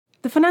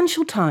The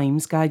Financial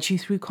Times guides you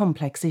through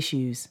complex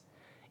issues.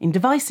 In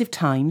divisive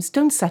times,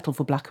 don't settle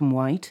for black and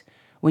white.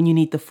 When you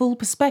need the full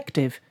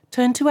perspective,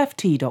 turn to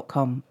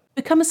ft.com.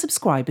 Become a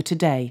subscriber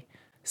today.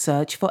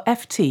 Search for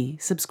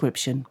FT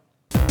subscription.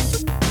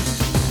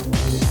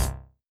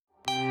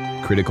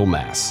 Critical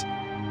mass.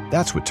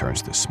 That's what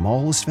turns the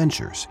smallest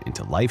ventures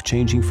into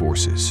life-changing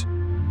forces.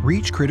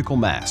 Reach critical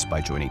mass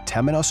by joining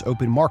Temenos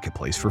Open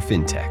Marketplace for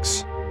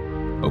fintechs,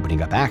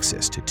 opening up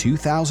access to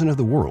 2,000 of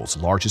the world's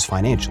largest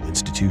financial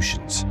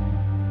institutions.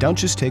 Don't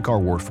just take our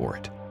word for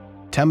it.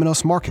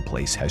 Temenos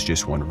Marketplace has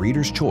just won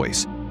Reader's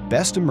Choice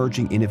Best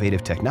Emerging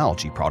Innovative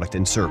Technology Product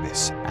and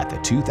Service at the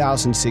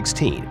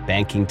 2016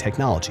 Banking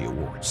Technology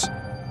Awards.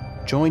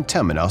 Join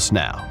Temenos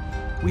now.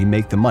 We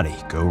make the money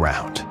go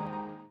round.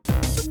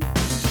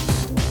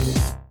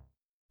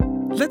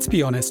 Let's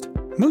be honest,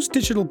 most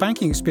digital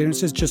banking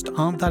experiences just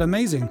aren't that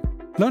amazing.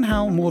 Learn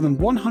how more than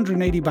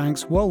 180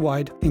 banks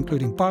worldwide,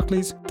 including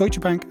Barclays, Deutsche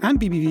Bank, and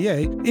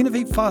BBVA,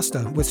 innovate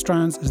faster with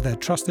Strands as their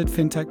trusted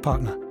fintech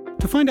partner.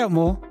 To find out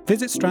more,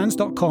 visit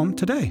strands.com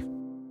today.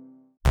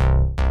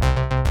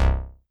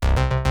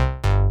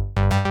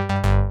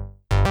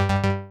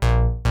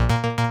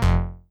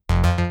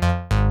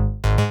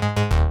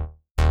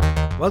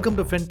 Welcome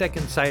to FinTech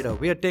Insider.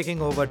 We are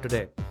taking over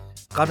today,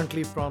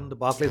 currently from the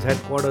Barclays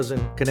headquarters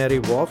in Canary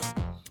Wharf.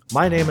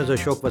 My name is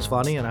Ashok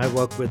Vaswani and I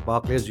work with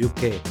Barclays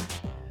UK.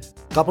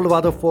 A couple of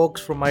other folks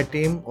from my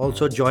team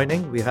also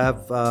joining. We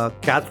have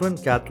Catherine.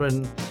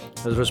 Catherine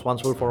is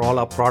responsible for all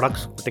our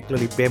products,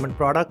 particularly payment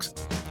products.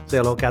 Say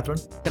hello, Catherine.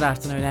 Good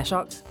afternoon,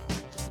 Ashok.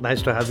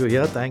 Nice to have you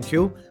here. Thank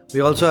you. We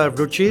also have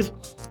Ruchir,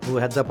 who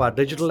heads up our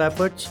digital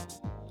efforts.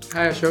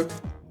 Hi, Ashok.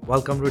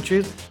 Welcome,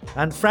 Ruchir.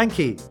 And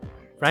Frankie.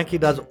 Frankie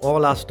does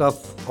all our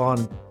stuff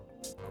on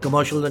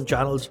commercials and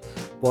channels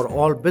for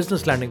all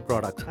business lending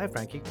products. Hi,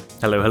 Frankie.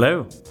 Hello,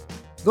 hello.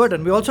 Good.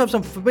 And we also have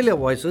some familiar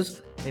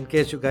voices in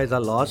case you guys are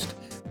lost.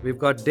 We've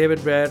got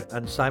David Blair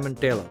and Simon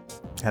Taylor.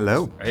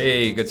 Hello.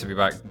 Hey, good to be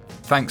back.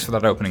 Thanks for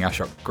that opening,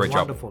 Ashok. Great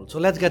job. Wonderful. So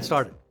let's get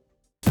started.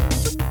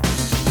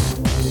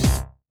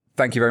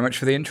 Thank you very much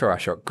for the intro,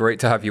 Ashok. Great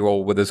to have you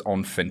all with us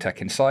on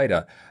FinTech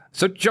Insider.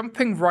 So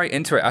jumping right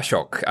into it,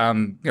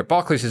 Ashok,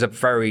 Barclays is a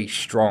very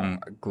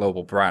strong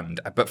global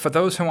brand. But for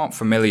those who aren't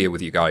familiar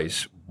with you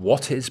guys,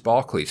 what is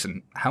Barclays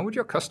and how would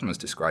your customers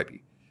describe you?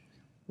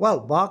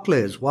 Well,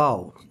 Barclays,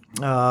 wow.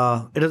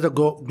 It is a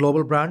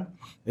global brand.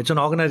 It's an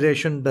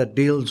organization that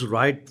deals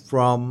right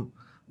from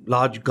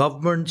large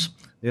governments,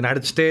 the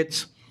United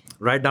States,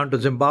 right down to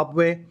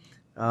Zimbabwe.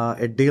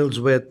 It deals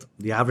with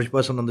the average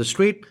person on the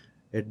street.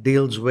 It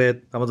deals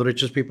with some of the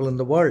richest people in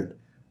the world.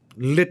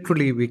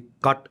 Literally, we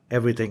cut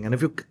everything. And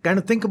if you kind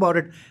of think about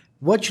it,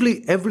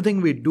 virtually everything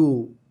we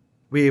do,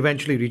 we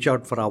eventually reach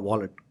out for our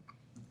wallet.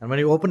 And when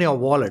you open your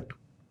wallet,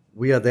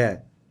 we are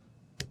there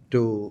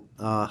to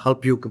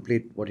help you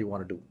complete what you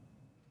want to do.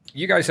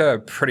 You guys are a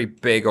pretty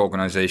big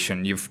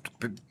organization. You've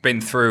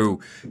been through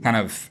kind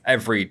of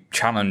every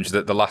challenge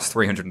that the last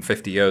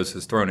 350 years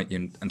has thrown at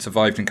you and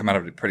survived and come out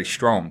of it pretty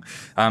strong.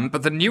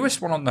 But the newest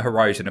one on the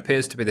horizon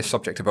appears to be the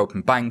subject of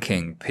open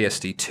banking,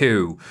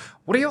 PSD2.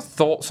 What are your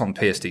thoughts on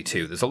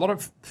PSD2? There's a lot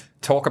of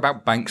talk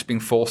about banks being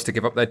forced to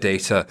give up their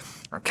data.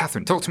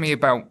 Catherine, talk to me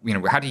about,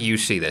 how do you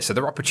see this? Are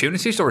there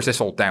opportunities or is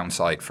this all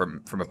downside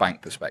from a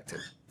bank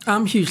perspective?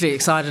 I'm hugely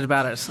excited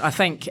about it. I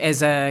think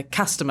as a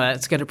customer,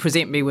 it's going to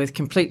present me with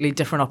completely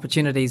different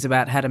opportunities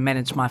about how to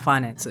manage my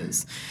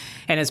finances.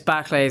 And as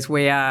Barclays,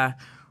 we are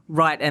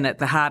right in at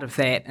the heart of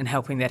that and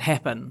helping that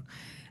happen.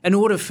 In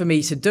order for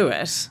me to do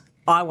it,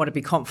 I want to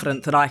be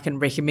confident that I can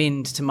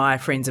recommend to my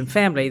friends and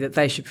family that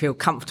they should feel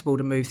comfortable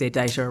to move their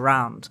data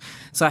around.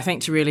 So I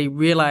think to really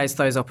realise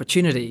those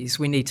opportunities,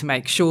 we need to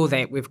make sure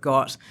that we've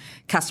got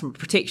customer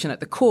protection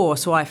at the core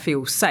so I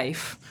feel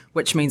safe,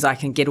 which means I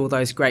can get all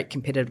those great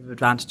competitive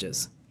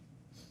advantages.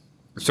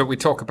 So we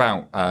talk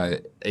about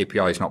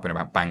APIs not being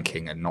about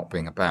banking and not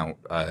being about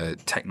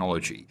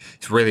technology.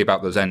 It's really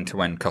about those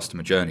end-to-end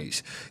customer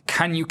journeys.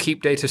 Can you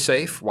keep data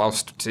safe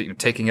whilst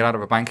taking it out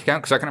of a bank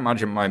account? Because I can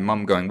imagine my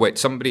mum going, wait,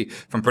 somebody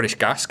from British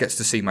Gas gets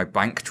to see my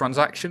bank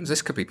transactions?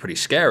 This could be pretty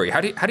scary.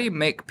 How do you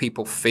make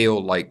people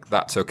feel like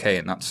that's okay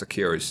and that's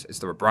secure? Is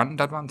there a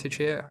brand advantage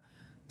here?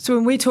 So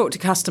when we talk to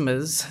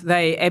customers,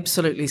 they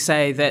absolutely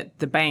say that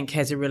the bank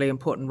has a really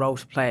important role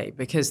to play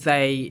because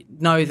they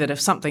know that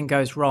if something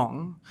goes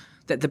wrong,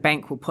 that the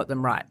bank will put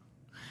them right.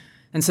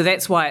 And so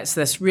that's why it's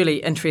this really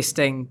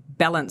interesting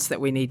balance that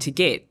we need to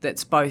get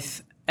that's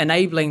both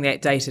enabling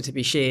that data to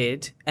be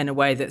shared in a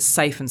way that's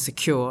safe and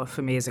secure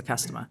for me as a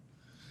customer.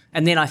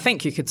 And then I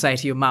think you could say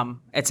to your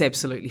mum, it's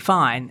absolutely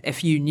fine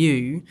if you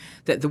knew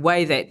that the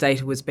way that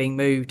data was being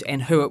moved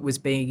and who it was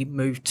being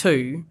moved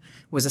to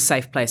was a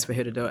safe place for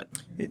her to do it.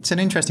 It's an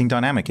interesting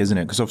dynamic, isn't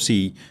it? Because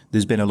obviously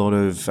there's been a lot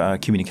of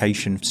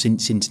communication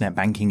since internet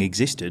banking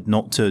existed,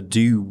 not to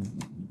do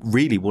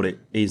really what it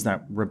is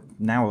that we're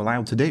now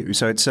allowed to do.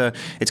 So it's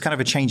kind of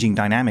a changing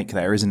dynamic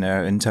there, isn't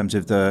there, in terms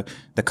of the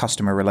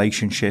customer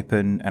relationship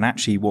and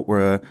actually what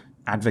we're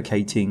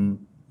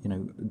advocating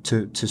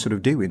to sort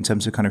of do in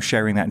terms of kind of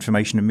sharing that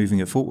information and moving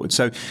it forward.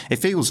 So it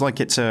feels like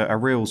it's a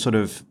real sort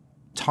of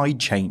tide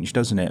change,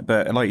 doesn't it?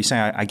 But like you say,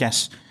 I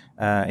guess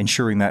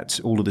ensuring that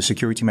all of the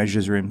security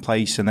measures are in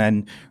place, and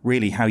then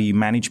really how you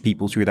manage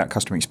people through that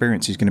customer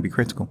experience is going to be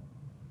critical.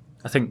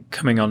 I think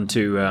coming on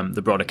to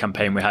the broader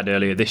campaign we had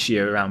earlier this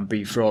year around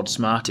Be Fraud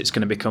Smart, it's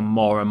going to become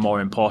more and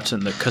more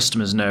important that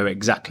customers know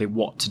exactly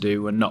what to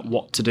do and not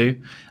what to do.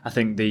 I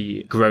think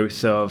the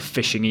growth of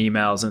phishing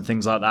emails and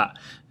things like that,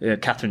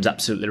 Catherine's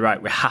absolutely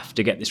right. We have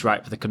to get this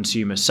right for the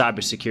consumer.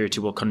 Cybersecurity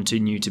will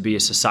continue to be a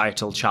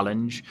societal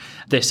challenge.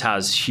 This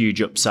has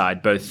huge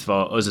upside, both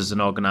for us as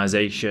an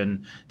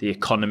organisation, the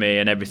economy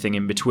and everything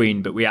in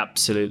between, but we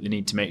absolutely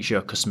need to make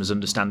sure customers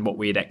understand what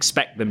we'd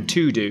expect them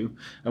to do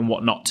and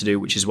what not to do,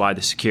 which is why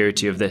the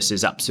security of this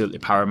is absolutely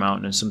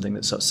paramount and something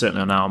that's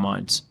certainly on our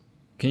minds.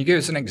 Can you give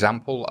us an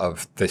example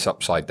of this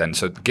upside then?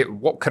 So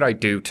what could I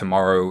do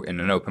tomorrow in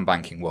an open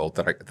banking world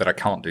that I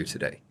can't do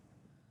today?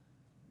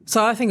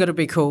 So I think it'll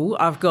be cool.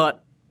 I've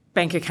got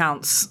bank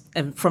accounts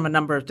from a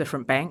number of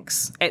different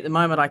banks. At the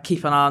moment, I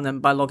keep an eye on them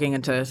by logging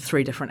into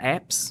 3 different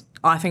apps.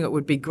 I think it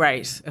would be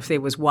great if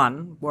there was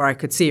one where I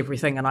could see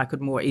everything and I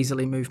could more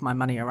easily move my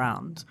money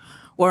around.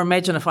 Or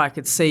imagine if I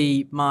could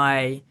see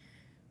my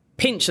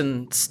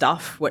pension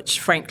stuff, which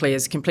frankly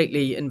is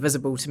completely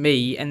invisible to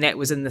me, and that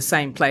was in the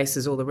same place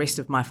as all the rest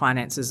of my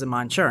finances and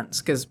my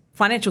insurance, because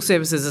financial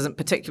services isn't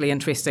particularly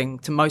interesting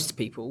to most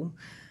people,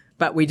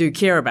 but we do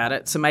care about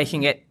it, so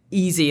making it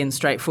easy and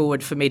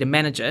straightforward for me to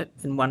manage it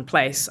in one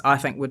place, I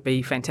think would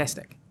be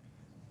fantastic.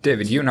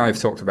 David, you and I have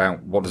talked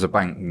about what does a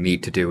bank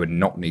need to do and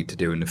not need to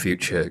do in the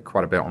future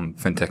quite a bit on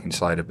FinTech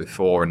Insider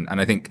before, and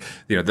I think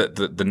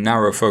the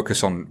narrow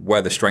focus on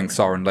where the strengths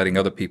are and letting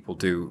other people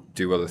do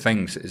other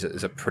things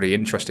is a pretty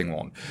interesting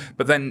one.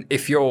 But then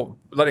if you're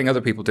letting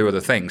other people do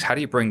other things, how do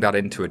you bring that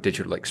into a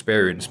digital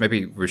experience?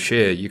 Maybe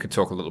Ruchir, you could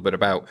talk a little bit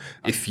about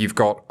if you've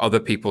got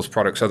other people's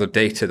products, other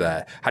data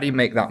there, how do you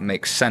make that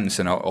make sense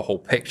in a whole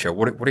picture?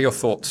 What are your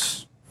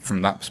thoughts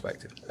from that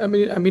perspective? I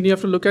mean, you have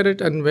to look at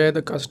it and where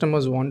the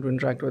customers want to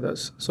interact with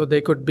us. So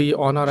they could be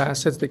on our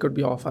assets, they could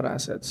be off our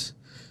assets.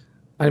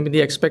 I mean,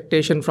 the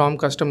expectation from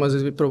customers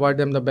is we provide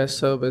them the best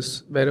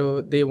service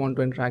wherever they want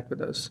to interact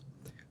with us.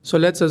 So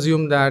let's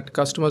assume that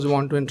customers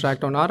want to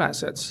interact on our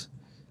assets.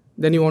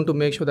 Then you want to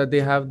make sure that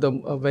they have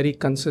a very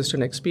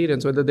consistent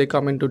experience, whether they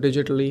come into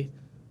digitally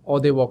or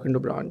they walk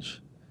into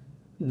branch.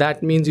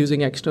 That means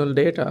using external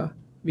data,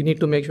 we need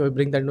to make sure we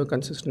bring that into a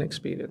consistent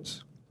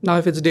experience. Now,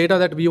 if it's data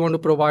that we want to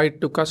provide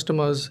to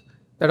customers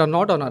that are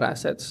not on our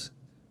assets,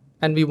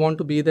 and we want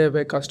to be there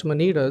where customer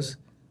need us,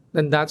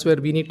 then that's where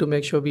we need to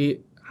make sure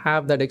we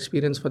have that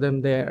experience for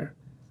them there.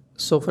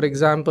 So, for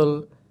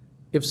example,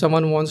 if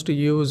someone wants to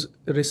use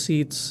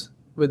receipts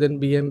within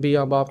BNB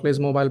or Barclays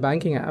mobile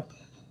banking app,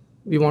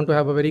 we want to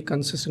have a very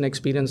consistent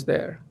experience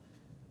there.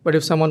 But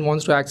if someone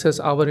wants to access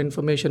our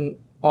information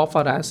off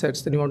our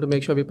assets, then you want to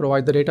make sure we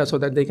provide the data so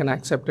that they can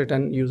accept it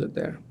and use it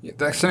there. Yeah,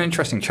 that's an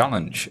interesting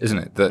challenge, isn't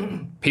it?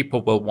 That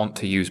people will want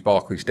to use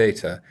Barclays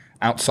data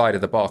outside of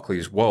the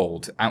Barclays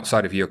world,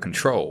 outside of your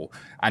control,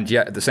 and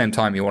yet at the same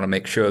time you want to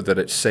make sure that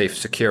it's safe,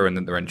 secure, and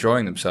that they're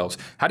enjoying themselves.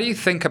 How do you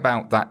think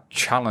about that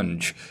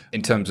challenge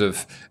in terms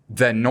of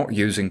they're not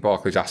using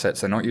Barclays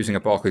assets, they're not using a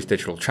Barclays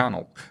digital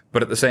channel,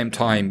 but at the same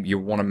time you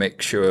want to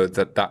make sure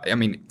that I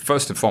mean,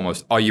 first and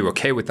foremost, are you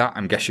okay with that?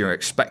 I'm guessing you're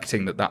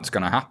expecting that that's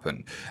going to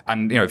happen.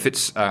 And if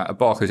it's a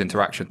Barclays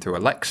interaction through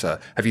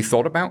Alexa, have you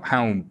thought about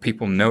how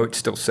people know it's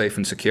still safe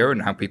and secure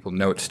and how people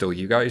know it's still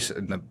you guys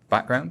in the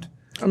background?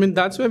 I mean,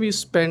 that's where we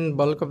spend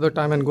bulk of the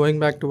time, and going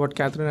back to what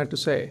Catherine had to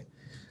say,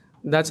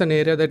 that's an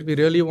area that we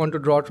really want to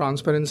draw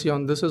transparency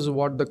on. This is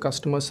what the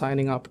customer is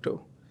signing up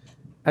to.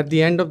 At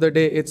the end of the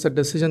day, it's a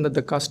decision that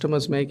the customer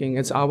is making.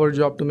 It's our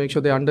job to make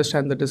sure they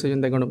understand the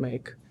decision they're going to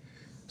make.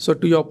 So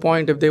to your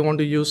point, if they want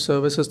to use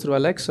services through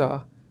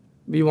Alexa,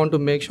 we want to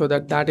make sure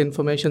that that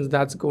information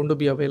that's going to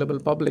be available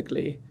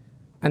publicly,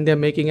 and they're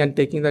making and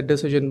taking that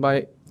decision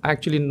by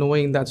actually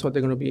knowing that's what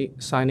they're going to be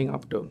signing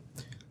up to.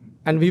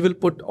 And we will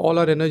put all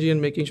our energy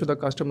in making sure the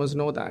customers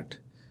know that.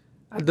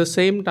 At the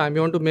same time, we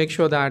want to make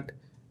sure that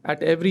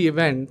at every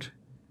event,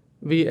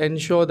 we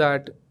ensure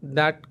that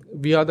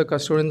we are the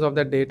custodians of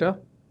that data,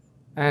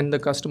 and the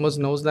customers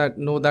know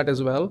that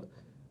as well.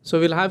 So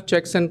we'll have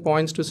checks and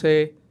points to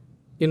say,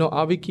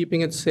 are we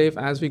keeping it safe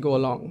as we go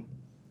along?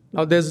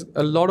 Now, there's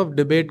a lot of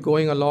debate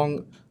going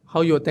along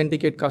how you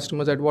authenticate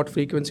customers, at what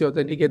frequency you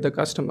authenticate the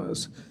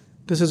customers.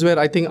 This is where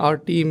I think our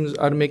teams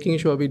are making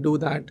sure we do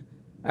that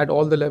at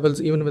all the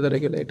levels, even with the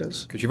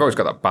regulators. Because you've always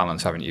got that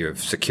balance, haven't you,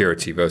 of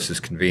security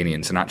versus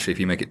convenience. And actually, if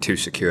you make it too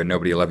secure,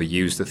 nobody will ever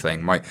use the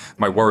thing. My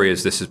worry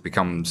is this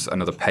becomes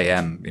another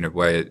pay-em,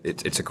 where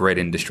it's a great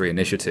industry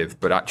initiative,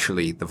 but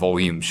actually the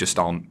volumes just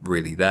aren't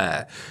really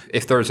there.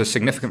 If there is a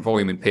significant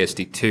volume in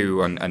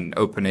PSD2 and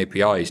open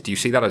APIs, do you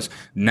see that as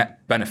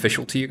net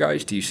beneficial to you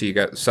guys? Do you see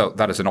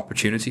that as an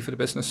opportunity for the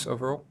business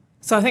overall?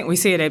 So I think we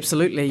see it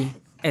absolutely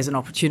as an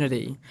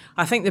opportunity.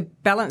 I think the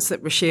balance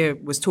that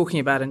Ruchir was talking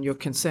about and your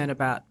concern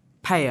about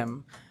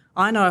pay-em,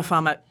 I know if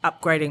I'm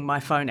upgrading my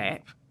phone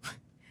app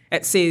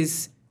it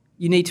says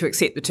you need to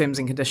accept the terms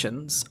and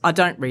conditions. I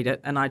don't read it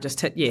and I just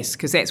hit yes,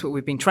 because that's what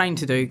we've been trained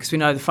to do, because we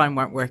know the phone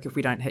won't work if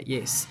we don't hit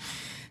yes.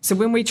 So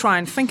when we try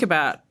and think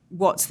about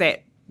what's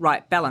that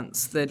right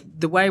balance,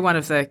 the way one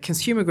of the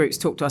consumer groups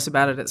talk to us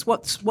about it, it's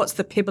what's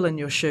the pebble in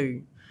your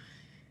shoe?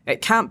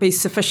 It can't be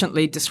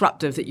sufficiently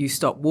disruptive that you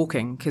stop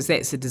walking, because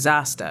that's a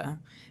disaster.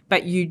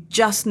 But you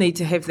just need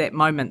to have that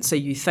moment so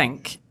you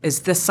think,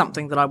 is this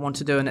something that I want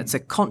to do? And it's a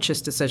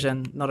conscious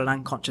decision, not an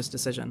unconscious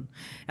decision.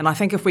 And I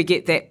think if we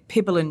get that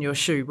pebble in your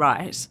shoe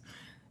right,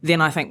 then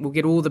I think we'll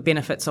get all the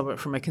benefits of it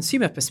from a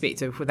consumer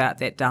perspective without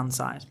that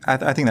downside.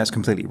 I think that's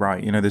completely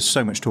right. There's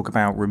so much talk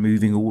about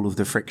removing all of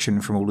the friction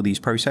from all of these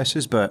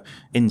processes, but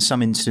in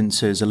some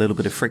instances, a little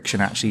bit of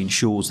friction actually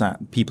ensures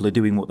that people are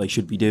doing what they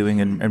should be doing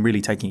and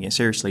really taking it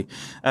seriously.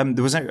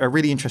 There was a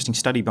really interesting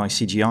study by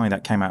CGI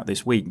that came out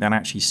this week that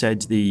actually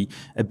said the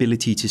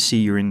ability to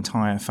see your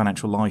entire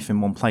financial life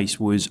in one place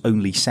was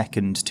only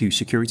second to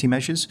security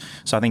measures.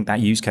 So I think that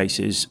use case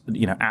is,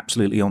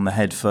 absolutely on the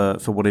head for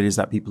what it is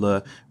that people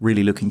are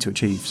really looking to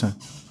achieve. So,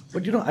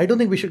 but I don't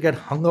think we should get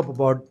hung up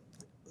about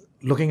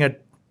looking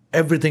at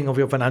everything of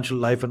your financial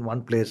life in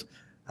one place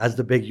as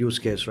the big use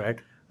case, right?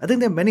 I think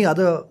there are many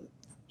other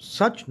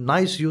such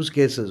nice use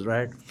cases,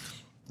 right?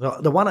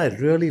 The one I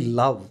really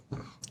love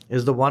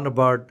is the one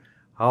about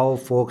how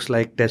folks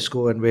like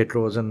Tesco and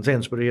Waitrose and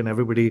Sainsbury and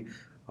everybody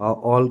are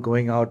all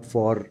going out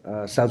for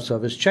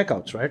self-service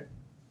checkouts, right?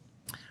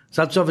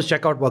 Self-service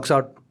checkout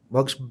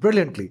works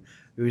brilliantly.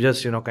 You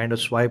just kind of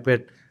swipe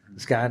it,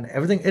 scan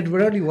everything. It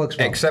really works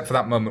well. Except for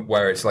that moment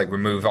where it's like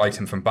remove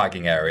item from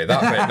bagging area.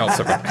 That bit not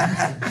so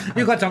bad.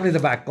 You got somebody in the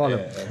back, call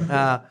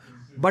him.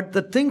 But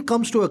the thing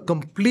comes to a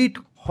complete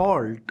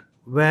halt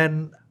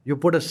when you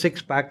put a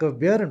 6-pack of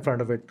beer in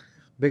front of it,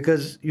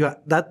 because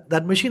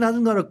that machine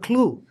hasn't got a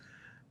clue.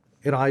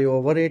 Are you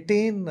over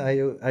 18? Are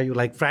you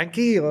like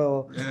Frankie,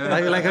 or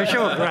are you like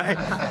Ashok, right?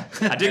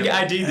 I did get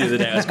ID the other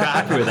day. I was quite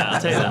happy with that.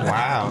 I'll tell you that.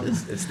 Wow,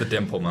 it's the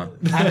dimple, man.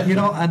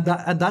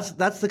 And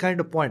that's the kind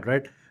of point,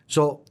 right?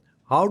 So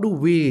how do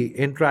we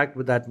interact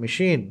with that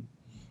machine,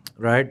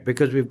 right?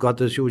 Because we've got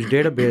this huge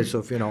database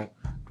of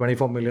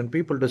 24 million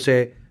people to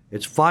say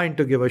it's fine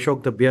to give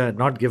Ashok the beer and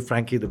not give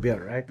Frankie the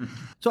beer, right?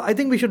 So I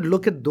think we should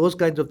look at those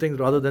kinds of things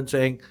rather than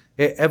saying,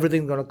 hey,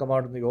 everything's going to come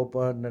out in the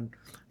open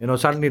and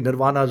suddenly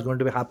nirvana is going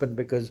to happen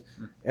because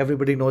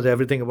everybody knows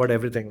everything about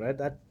everything, right?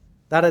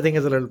 That I think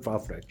is a little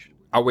far-fetched.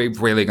 Are we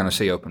really going to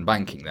see open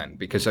banking then?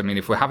 Because,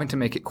 if we're having to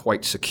make it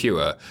quite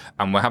secure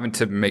and we're having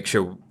to make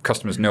sure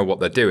customers know what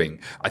they're doing,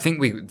 I think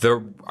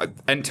the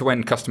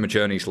end-to-end customer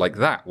journeys like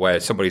that, where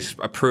somebody's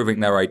approving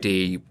their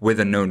ID with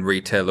a known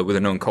retailer, with a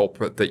known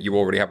corporate that you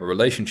already have a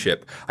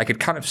relationship, I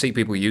could kind of see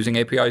people using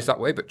APIs that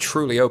way, but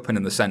truly open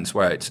in the sense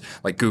where it's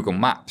like Google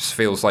Maps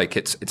feels like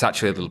it's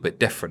actually a little bit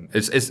different.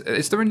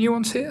 Is there a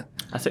nuance here?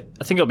 I think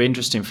it'll be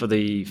interesting for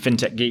the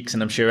fintech geeks,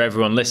 and I'm sure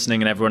everyone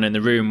listening and everyone in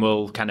the room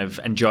will kind of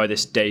enjoy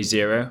this day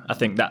zero. I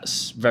think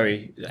that's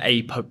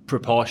a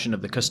proportion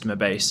of the customer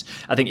base.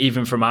 I think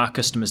even from our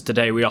customers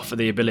today, we offer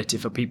the ability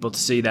for people to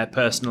see their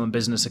personal and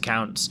business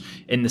accounts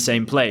in the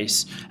same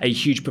place. A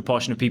huge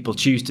proportion of people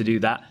choose to do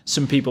that.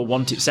 Some people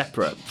want it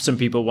separate. Some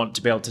people want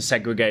to be able to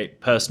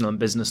segregate personal and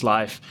business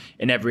life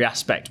in every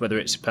aspect, whether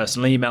it's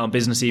personal email and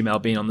business email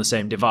being on the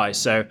same device.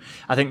 So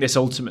I think this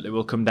ultimately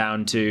will come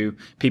down to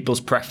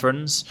people's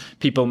preference.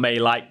 People may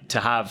like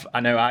to have, I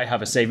know I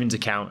have a savings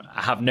account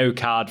I have no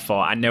card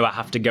for. I know I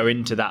have to go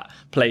into that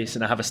place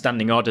and I have a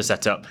standing order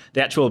set up.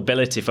 The actual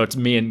ability for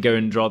me and go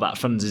and draw that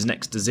funds is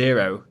next to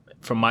zero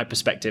from my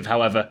perspective.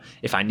 However,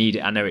 if I need it,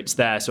 I know it's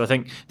there. So I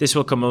think this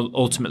will come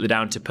ultimately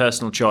down to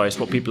personal choice,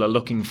 what people are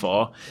looking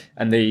for,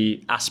 and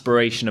the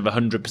aspiration of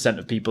 100%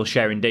 of people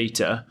sharing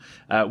data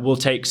will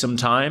take some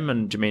time.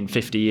 And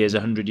 50 years,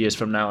 100 years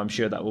from now, I'm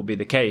sure that will be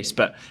the case.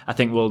 But I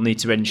think we'll need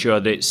to ensure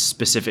that it's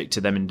specific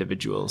to them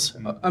individuals.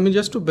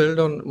 Just to build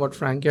on what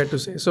Frankie had to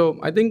say. So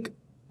I think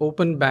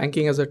open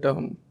banking as a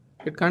term,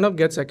 it kind of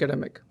gets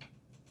academic,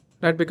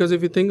 right? Because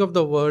if you think of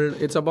the world,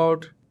 it's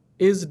about,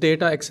 is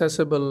data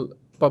accessible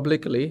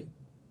publicly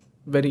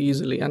very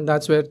easily? And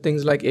that's where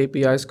things like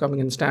APIs come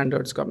in,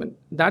 standards come in.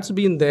 That's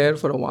been there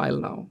for a while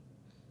now.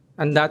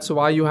 And that's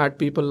why you had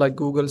people like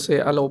Google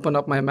say, I'll open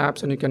up my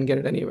maps and you can get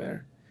it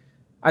anywhere.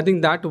 I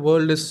think that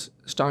world is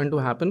starting to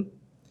happen.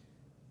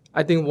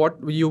 I think what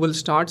you will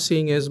start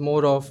seeing is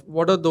more of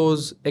what are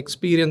those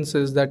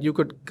experiences that you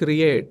could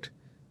create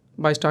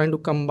by starting to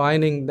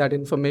combining that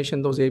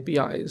information, those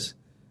APIs.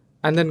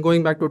 And then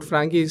going back to what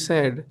Frankie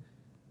said,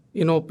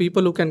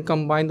 people who can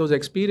combine those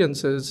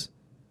experiences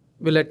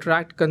will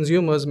attract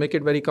consumers, make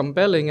it very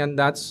compelling, and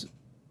that's,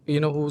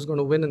 who's going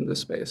to win in this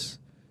space.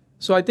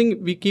 So I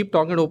think we keep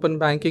talking about open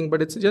banking,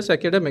 but it's just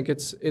academic.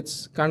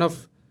 It's kind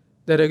of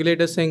the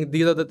regulators saying,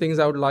 these are the things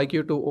I would like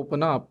you to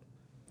open up.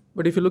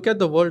 But if you look at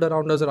the world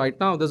around us right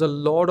now, there's a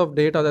lot of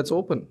data that's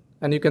open,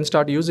 and you can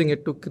start using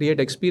it to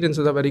create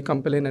experiences that are very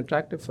compelling and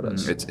attractive for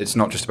us. It's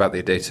not just about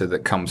the data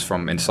that comes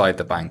from inside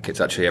the bank, it's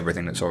actually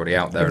everything that's already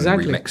out there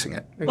Exactly. and remixing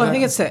it. Exactly. Well, I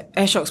think it's at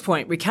Ashok's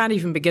point. We can't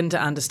even begin to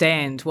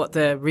understand what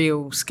the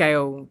real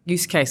scale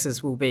use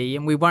cases will be,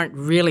 and we won't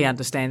really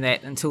understand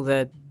that until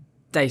the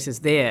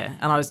data's there.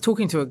 And I was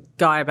talking to a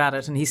guy about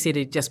it, and he said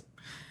he'd just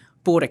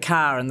bought a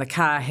car, and the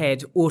car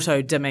had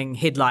auto-dimming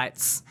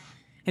headlights.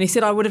 And he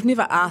said, I would have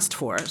never asked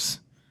for it.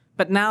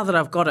 But now that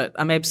I've got it,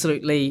 I'm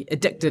absolutely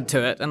addicted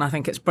to it, and I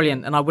think it's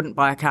brilliant, and I wouldn't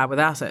buy a car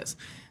without it.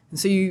 And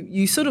so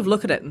you sort of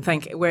look at it and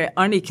think we're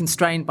only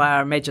constrained by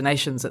our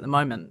imaginations at the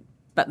moment.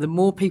 But the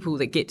more people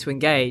that get to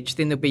engage,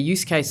 then there'll be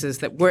use cases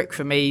that work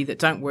for me that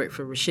don't work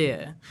for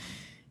Rashir.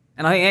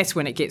 And I think that's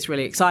when it gets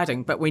really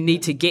exciting, but we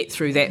need to get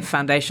through that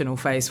foundational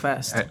phase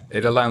first.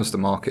 It allows the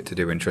market to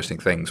do interesting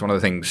things. One of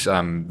the things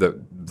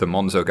that the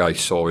Monzo guys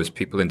saw is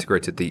people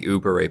integrated the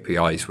Uber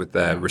APIs with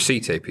their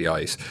receipt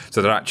APIs,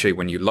 so that actually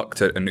when you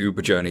looked at an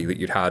Uber journey that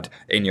you'd had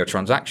in your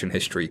transaction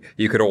history,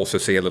 you could also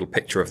see a little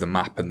picture of the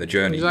map and the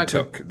journey Exactly.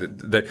 you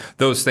took.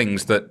 Those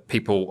things that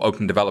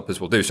open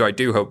developers will do. So I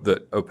do hope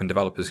that open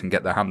developers can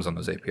get their hands on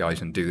those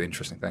APIs and do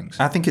interesting things.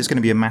 I think it's going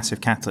to be a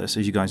massive catalyst,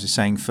 as you guys are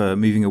saying, for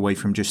moving away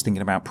from just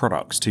thinking about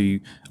products to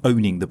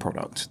owning the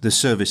product. The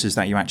services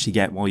that you actually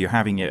get while you're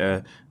having it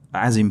are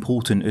as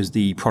important as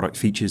the product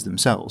features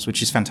themselves,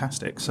 which is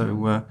fantastic.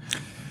 So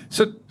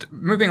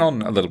Moving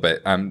on a little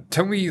bit,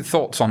 tell me your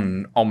thoughts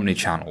on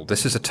omnichannel.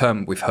 This is a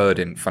term we've heard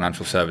in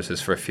financial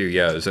services for a few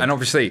years. And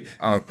obviously,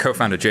 our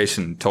co-founder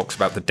Jason talks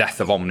about the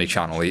death of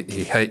omnichannel.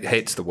 He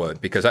hates the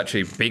word because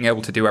actually being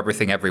able to do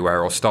everything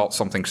everywhere or start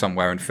something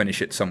somewhere and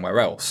finish it somewhere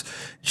else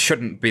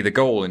shouldn't be the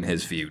goal in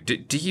his view.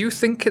 Do you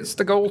think it's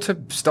the goal to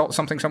start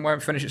something somewhere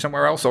and finish it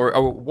somewhere else? Or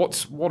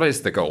what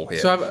is the goal here?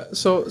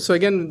 So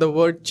again, the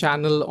word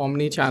channel,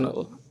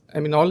 omni-channel,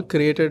 all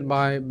created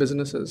by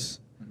businesses.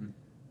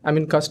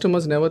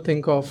 Customers never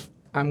think of,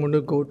 I'm going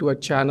to go to a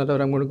channel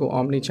or I'm going to go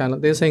omni-channel.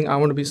 They're saying, I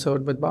want to be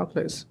served with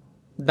Barclays.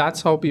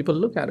 That's how people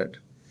look at it.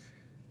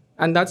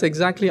 And that's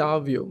exactly our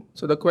view.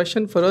 So the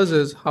question for us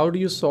is, how do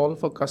you solve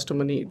for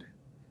customer need?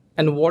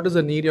 And what is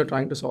the need you're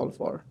trying to solve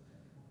for?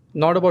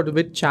 Not about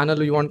which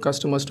channel you want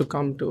customers to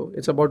come to.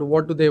 It's about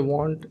what do they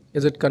want?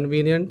 Is it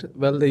convenient?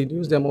 Well, they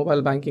use their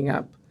mobile banking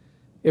app.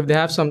 If they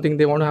have something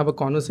they want to have a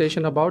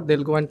conversation about,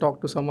 they'll go and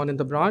talk to someone in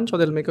the branch or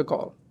they'll make a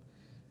call.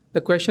 The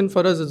question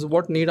for us is,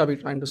 what need are we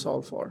trying to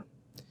solve for?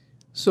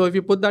 So if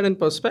you put that in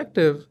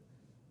perspective,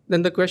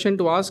 then the question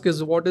to ask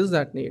is, what is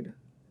that need?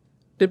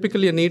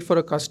 Typically, a need for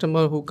a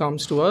customer who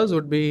comes to us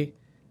would be,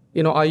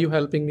 are you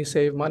helping me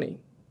save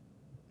money?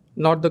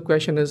 Not the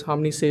question is, how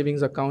many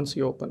savings accounts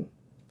you open?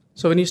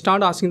 So when you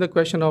start asking the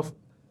question of,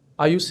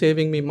 are you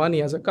saving me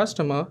money as a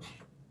customer?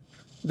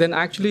 Then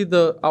actually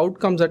the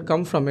outcomes that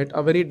come from it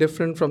are very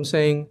different from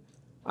saying,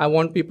 I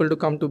want people to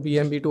come to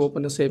BNB to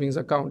open a savings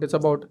account. It's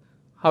about,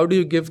 how do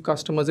you give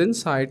customers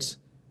insights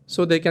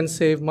so they can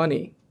save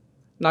money?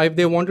 Now, if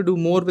they want to do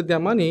more with their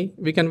money,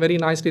 we can very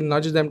nicely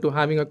nudge them to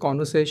having a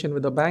conversation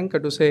with a banker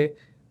to say,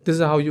 this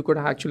is how you could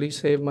actually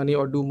save money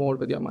or do more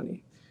with your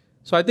money.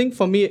 So I think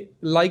for me,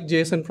 like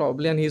Jason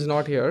probably, and he's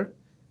not here,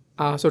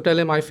 so tell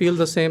him I feel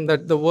the same,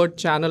 that the word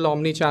channel,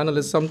 omni-channel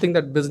is something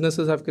that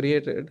businesses have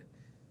created.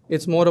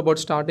 It's more about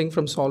starting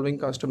from solving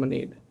customer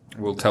need.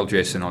 We'll tell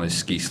Jason on his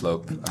ski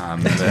slope.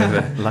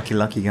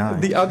 lucky guy.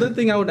 The other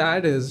thing I would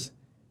add is,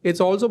 it's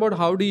also about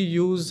how do you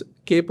use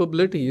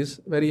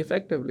capabilities very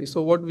effectively.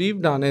 So what we've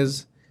done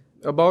is,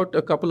 about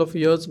a couple of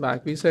years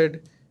back, we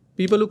said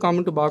people who come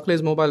into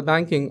Barclays mobile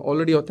banking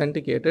already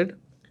authenticated,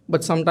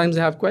 but sometimes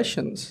they have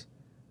questions.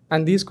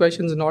 And these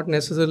questions not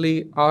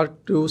necessarily are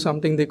to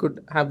something they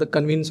could have the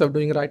convenience of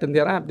doing right in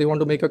their app. They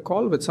want to make a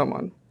call with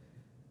someone.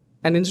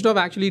 And instead of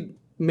actually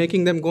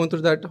making them go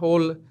through that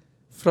whole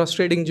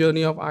frustrating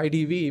journey of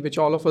IDV, which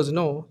all of us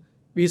know,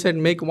 we said,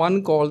 make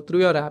one call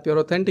through your app, you're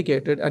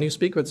authenticated, and you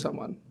speak with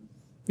someone.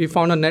 We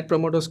found our net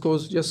promoter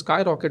scores just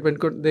skyrocket when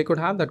they could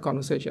have that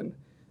conversation.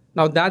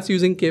 Now that's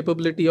using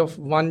capability of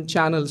one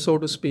channel, so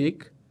to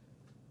speak,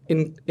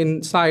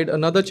 inside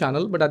another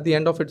channel, but at the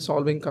end of it,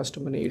 solving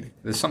customer need.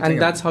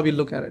 That's how we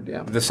look at it,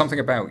 yeah. There's something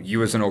about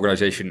you as an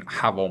organization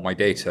have all my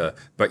data,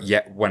 but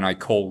yet when I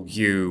call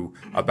you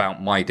about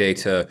my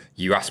data,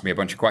 you ask me a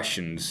bunch of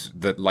questions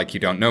that, like, you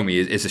don't know me,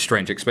 is a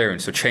strange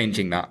experience. So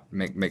changing that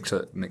makes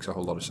a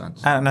whole lot of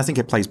sense. And I think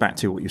it plays back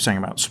to what you're saying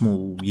about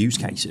small use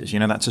cases.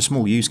 That's a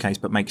small use case,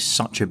 but makes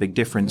such a big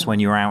difference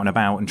when you're out and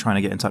about and trying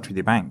to get in touch with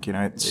your bank.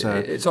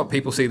 It's not,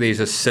 people see these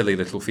as silly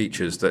little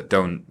features that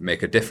don't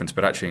make a difference,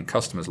 but actually in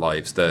customers'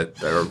 lives, they're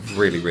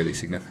really, really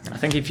significant. I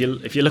think if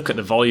you look at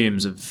the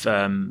volumes of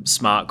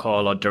smart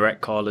call or direct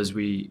call as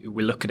we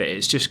look at it,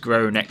 it's just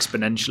grown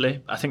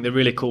exponentially. I think the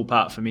really cool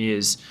part for me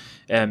is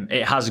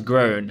it has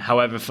grown.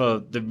 However, for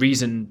the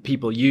reason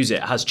people use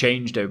it has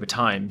changed over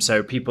time.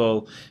 So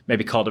people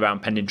maybe called around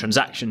pending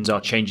transactions or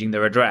changing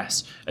their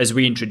address. As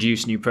we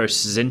introduce new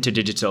processes into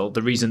digital,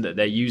 the reason that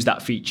they use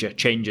that feature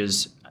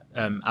changes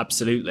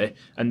absolutely.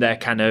 And their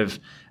kind of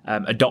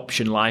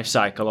adoption life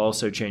cycle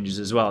also changes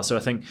as well. So I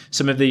think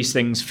some of these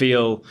things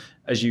feel,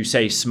 as you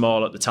say,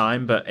 small at the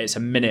time, but it's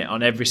a minute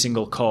on every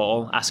single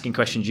call asking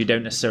questions you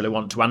don't necessarily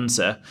want to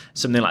answer.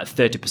 Something like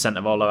 30%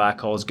 of all of our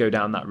calls go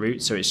down that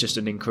route. So it's just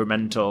an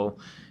incremental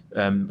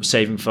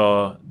saving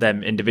for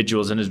them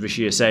individuals. And as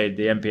Ruchir said,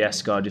 the NPS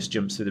score just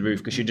jumps through the roof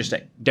because you just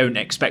don't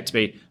expect to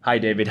be, "Hi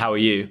David, how are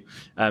you?"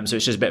 So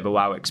it's just a bit of a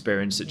wow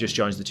experience that just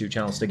joins the two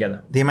channels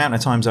together. The amount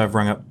of times I've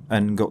rung up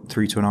and got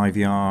through to an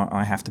IVR,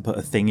 I have to put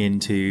a thing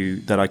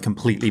into that I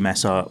completely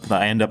mess up,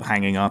 that I end up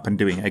hanging up and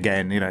doing it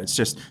again. It's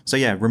just, so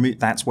yeah,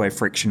 that's where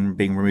friction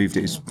being removed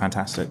is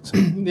fantastic. So.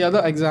 The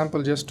other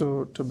example, just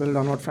to build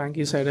on what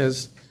Frankie said,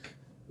 is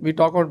we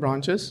talk about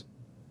branches,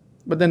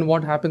 but then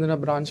what happens in a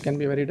branch can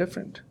be very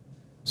different.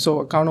 So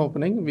account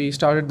opening, we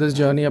started this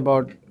journey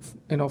about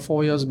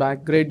 4 years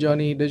back, great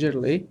journey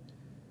digitally,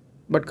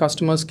 but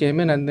customers came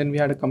in and then we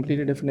had a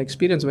completely different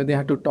experience where they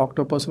had to talk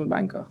to a personal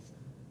banker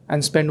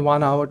and spend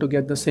 1 hour to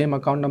get the same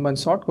account number and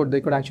sort code they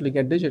could actually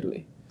get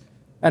digitally.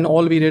 And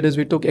all we did is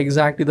we took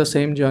exactly the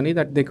same journey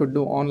that they could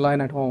do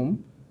online at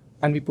home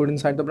and we put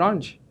inside the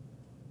branch.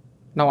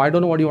 Now, I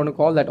don't know what you want to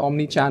call that,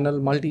 omni-channel,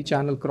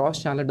 multi-channel,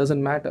 cross-channel, it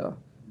doesn't matter.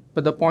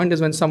 But the point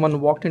is when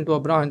someone walked into a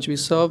branch, we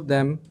served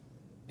them.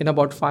 In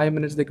about 5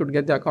 minutes, they could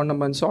get the account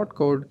number and sort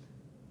code.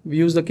 We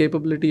use the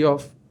capability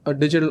of a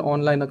digital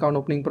online account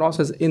opening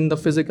process in the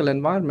physical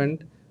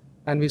environment,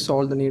 and we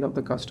solve the need of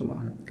the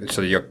customer.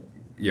 So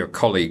your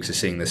colleagues are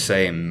seeing the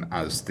same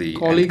as the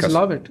colleagues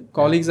love it.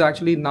 Colleagues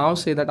actually now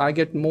say that I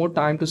get more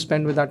time to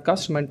spend with that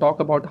customer and talk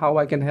about how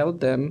I can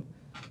help them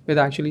with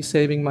actually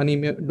saving money,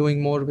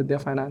 doing more with their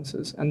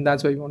finances, and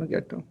that's where we want to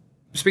get to.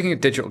 Speaking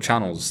of digital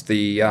channels,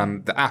 the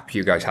app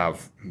you guys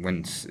have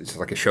wins. It's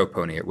like a show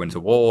pony. It wins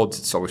awards.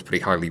 It's always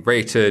pretty highly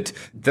rated.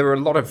 There are a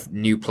lot of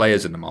new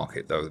players in the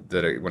market, though,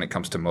 when it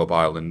comes to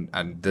mobile, and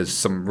there's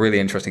some really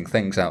interesting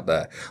things out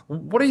there.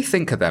 What do you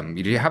think of them?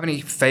 Do you have any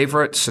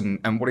favorites?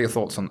 And what are your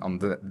thoughts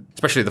on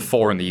especially the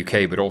 4 in the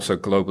UK, but also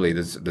globally?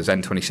 There's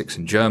N26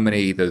 in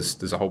Germany.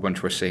 There's a whole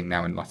bunch we're seeing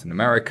now in Latin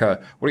America.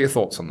 What are your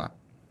thoughts on that?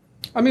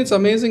 I mean, it's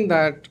amazing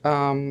that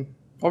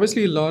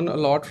obviously we learn a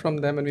lot from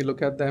them when we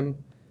look at them.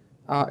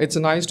 It's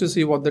nice to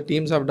see what the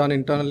teams have done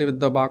internally with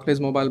the Barclays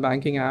mobile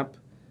banking app.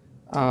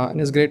 And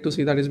it's great to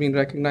see that it's been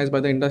recognized by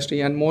the industry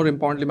and more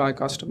importantly by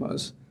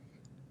customers.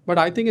 But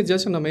I think it's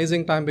just an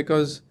amazing time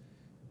because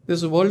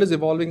this world is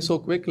evolving so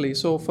quickly.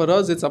 So for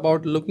us, it's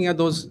about looking at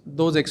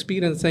those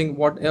experiences, saying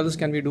what else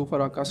can we do for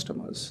our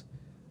customers?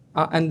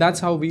 And that's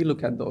how we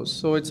look at those.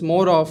 So it's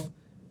more of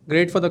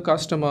great for the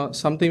customer,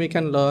 something we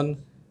can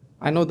learn.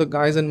 I know the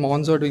guys in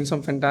Monzo are doing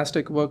some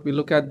fantastic work. We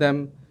look at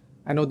them.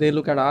 I know they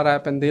look at our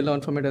app and they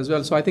learn from it as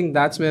well. So I think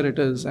that's where it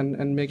is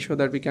and make sure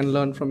that we can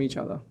learn from each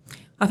other.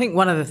 I think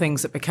one of the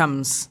things that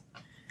becomes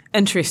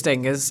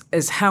interesting is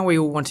how we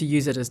all want to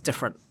use it as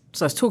different.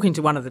 So I was talking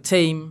to one of the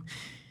team.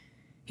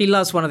 He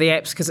loves one of the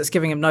apps because it's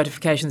giving him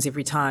notifications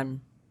every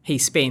time he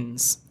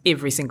spends,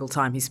 every single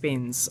time he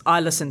spends.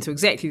 I listen to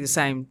exactly the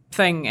same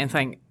thing and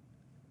think,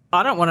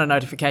 I don't want a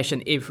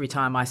notification every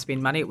time I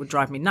spend money. It would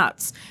drive me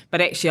nuts.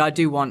 But actually, I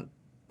do want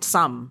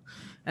some.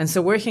 And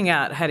so working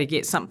out how to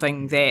get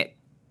something that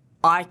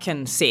I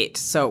can set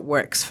so it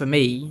works for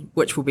me,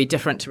 which will be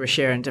different to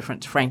Ruchir and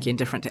different to Frankie and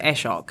different to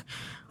Ashok,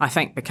 I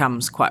think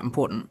becomes quite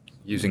important.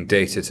 Using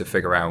data to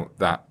figure out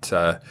that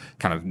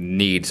kind of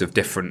needs of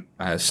different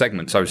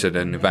segments. I was at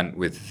an event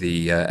with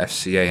the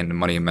FCA and the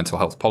Money and Mental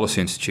Health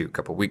Policy Institute a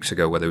couple of weeks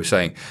ago where they were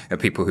saying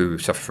people who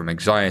suffer from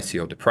anxiety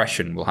or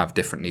depression will have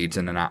different needs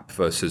in an app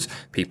versus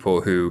people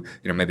who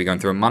maybe going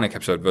through a manic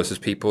episode versus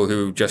people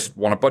who just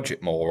want to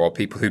budget more or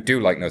people who do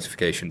like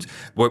notifications.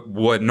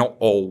 We're not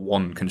all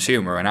one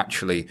consumer, and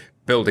actually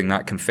building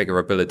that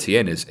configurability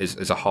in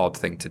is a hard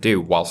thing to do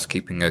whilst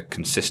keeping a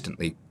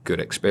consistently good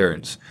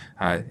experience.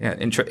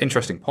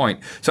 Interesting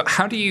point. So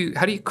how do you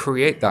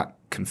create that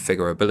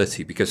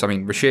configurability? Because I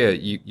mean, Ruchir,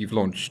 you've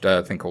launched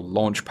a thing called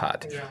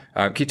Launchpad.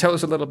 Yeah. Can you tell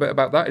us a little bit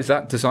about that? Is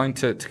that designed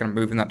to kind of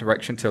move in that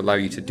direction to allow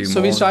you to do more?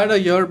 So we started a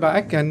year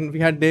back, and we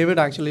had David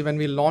actually when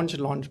we launched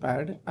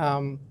Launchpad.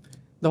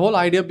 The whole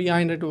idea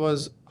behind it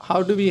was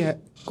how do we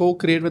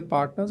co-create with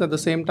partners at the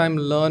same time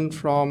learn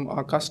from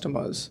our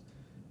customers.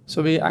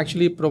 So we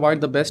actually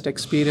provide the best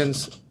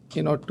experience,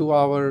 to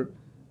our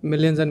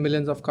millions and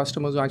millions of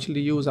customers who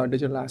actually use our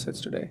digital assets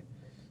today.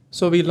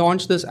 So we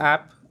launched this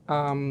app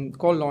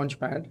called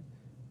Launchpad.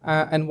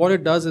 And what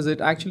it does is it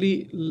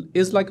actually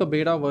is like a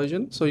beta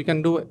version. So you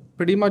can do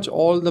pretty much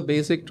all the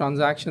basic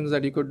transactions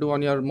that you could do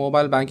on your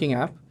mobile banking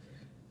app.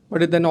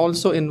 But it then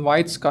also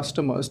invites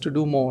customers to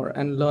do more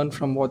and learn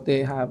from what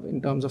they have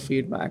in terms of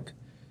feedback.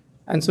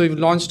 And so we've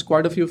launched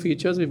quite a few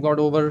features. We've got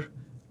over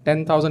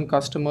 10,000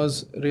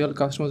 customers, real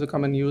customers who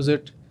come and use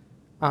it.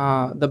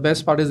 The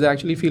best part is they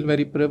actually feel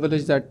very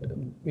privileged that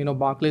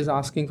Barclays is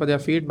asking for their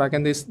feedback,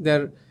 and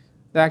they're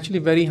actually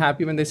very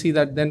happy when they see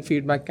that then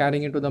feedback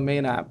carrying into the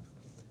main app.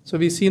 So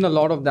we've seen a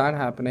lot of that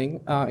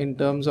happening in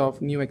terms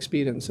of new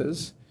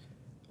experiences.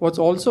 What's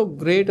also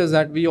great is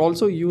that we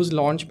also use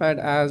Launchpad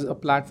as a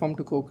platform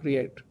to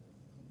co-create.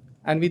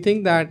 And we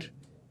think that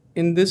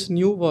in this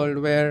new world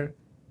where,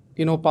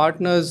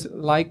 partners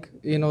like,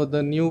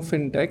 the new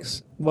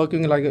fintechs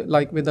working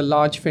like with a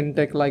large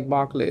fintech like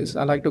Barclays,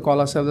 I like to call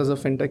ourselves as a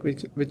fintech,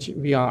 which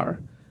we are,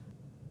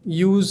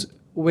 use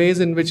ways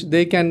in which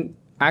they can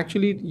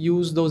actually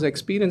use those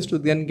experience to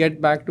then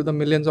get back to the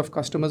millions of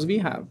customers we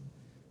have.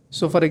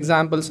 So for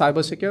example,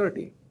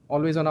 cybersecurity,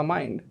 always on our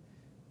mind.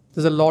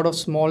 There's a lot of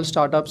small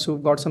startups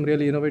who've got some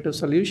really innovative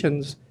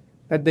solutions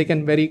that they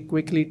can very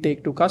quickly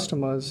take to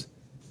customers.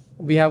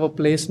 We have a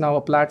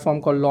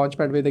platform called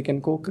Launchpad where they can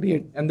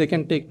co-create and they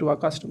can take to our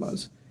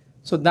customers.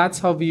 So that's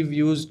how we've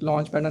used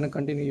Launchpad and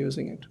continue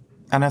using it.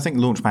 And I think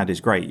Launchpad is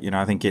great.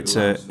 I think it's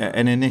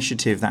an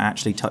initiative that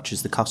actually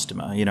touches the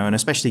customer, and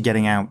especially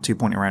getting out to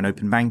point around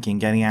open banking,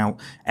 getting out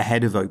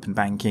ahead of open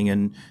banking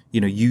and,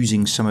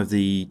 using some of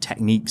the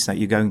techniques that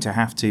you're going to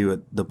have to at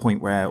the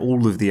point where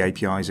all of the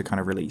APIs are kind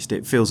of released.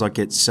 It feels like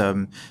it's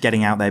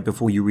getting out there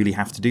before you really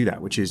have to do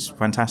that, which is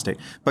fantastic,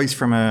 both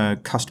from a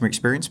customer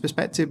experience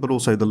perspective, but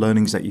also the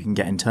learnings that you can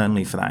get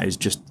internally for that is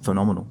just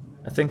phenomenal.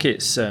 I think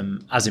it's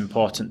as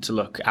important to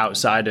look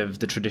outside of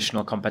the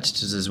traditional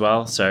competitors as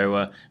well.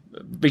 So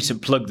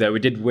recent plug there, we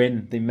did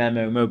win the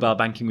Memo Mobile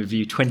Banking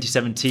Review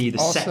 2017, the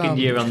second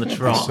year on the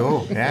trot.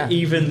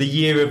 Even the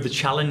year of the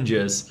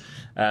challengers.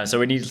 So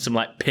we need some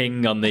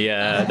ping on the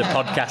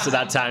podcast at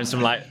that time,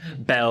 some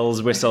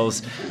bells,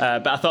 whistles.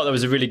 But I thought there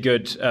was a really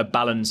good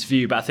balanced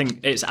view. But I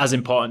think it's as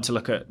important to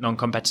look at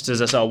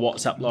non-competitors. I saw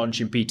WhatsApp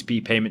launching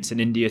P2P payments in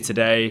India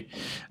today,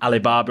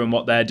 Alibaba and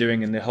what they're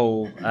doing, and the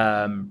whole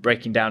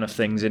breaking down of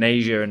things in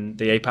Asia and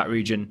the APAC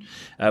region.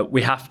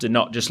 We have to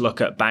not just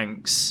look at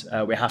banks.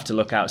 We have to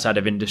look outside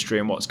of industry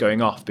and what's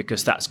going off,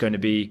 because that's going to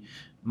be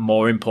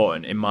more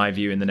important, in my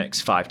view, in the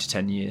next 5 to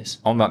 10 years.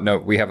 On that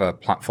note, we have a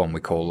platform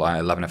we call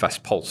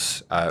 11FS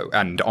Pulse.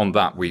 And on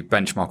that, we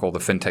benchmark all the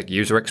fintech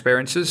user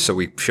experiences. So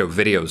we show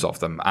videos of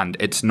them. And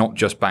it's not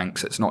just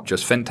banks, it's not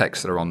just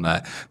fintechs that are on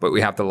there, but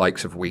we have the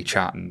likes of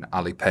WeChat and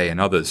Alipay and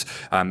others.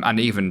 And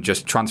even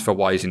just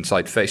TransferWise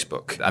inside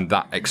Facebook and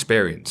that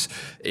experience.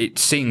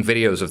 Seeing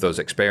videos of those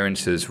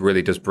experiences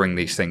really does bring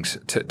these things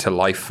to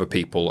life for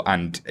people.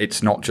 And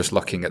it's not just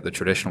looking at the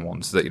traditional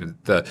ones,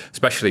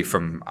 especially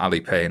from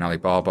Alipay and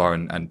Alibaba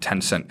and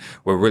Tencent,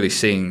 we're really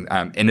seeing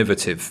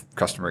innovative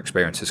customer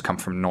experiences come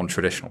from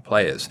non-traditional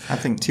players. I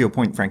think to your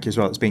point, Frankie, as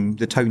well,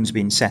 the tone's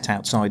been set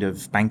outside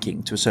of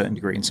banking to a certain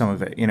degree in some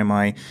of it.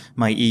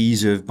 My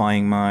ease of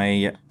buying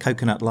my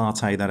coconut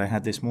latte that I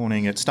had this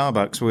morning at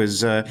Starbucks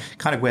was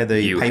kind of where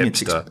the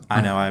payments.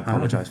 I know, I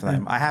apologise for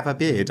that. I have a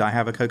beard. I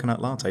have a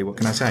coconut latte. What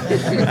can I say?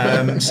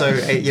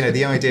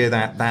 The idea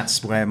that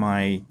that's where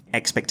my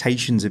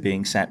expectations are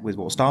being set with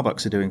what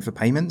Starbucks are doing for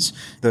payments,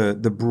 the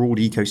broad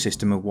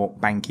ecosystem of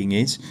what banking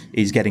is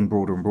getting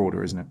broader and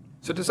broader, isn't it?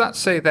 So does that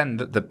say then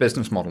that the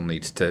business model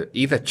needs to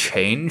either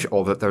change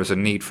or that there's a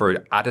need for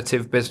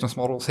additive business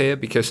models here?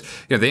 Because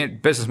the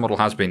business model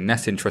has been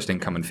net interest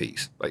income and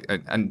fees,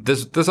 and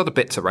there's other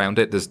bits around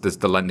it. There's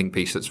the lending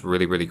piece that's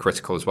really, really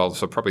critical as well.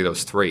 So probably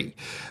those three.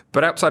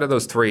 But outside of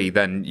those three,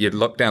 then you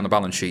look down the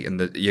balance sheet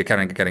and you're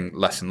kind of getting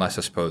less and less,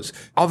 I suppose.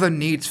 Are there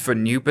needs for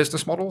new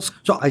business models?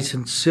 So I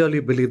sincerely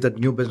believe that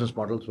new business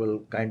models will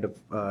kind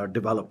of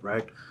develop,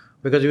 right?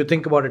 Because you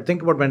think about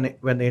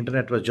when the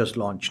internet was just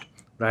launched.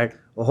 Right,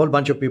 a whole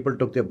bunch of people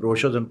took their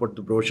brochures and put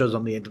the brochures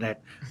on the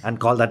internet and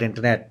called that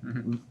internet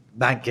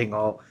banking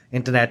or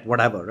internet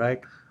whatever, right?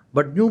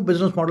 But new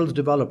business models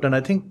developed, and I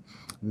think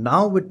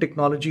now with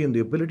technology and the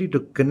ability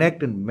to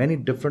connect in many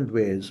different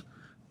ways,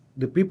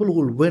 the people who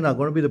will win are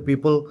going to be the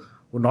people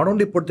who not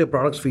only put their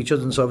products,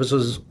 features, and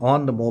services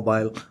on the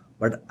mobile,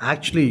 but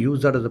actually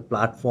use that as a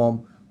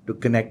platform to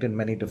connect in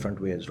many different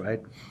ways,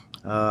 right?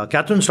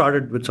 Catherine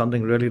started with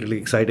something really, really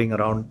exciting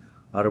around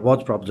our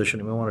rewards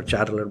proposition. We want to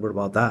chat a little bit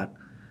about that.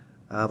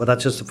 But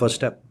that's just the first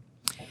step.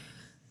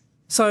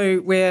 So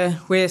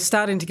we're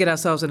starting to get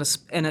ourselves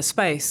in a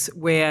space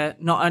where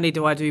not only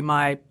do I do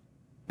my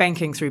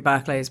banking through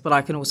Barclays, but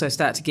I can also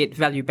start to get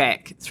value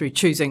back through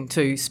choosing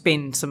to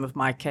spend some of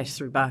my cash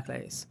through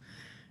Barclays.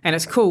 And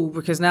it's cool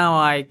because now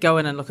I go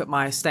in and look at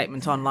my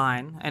statement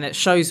online and it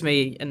shows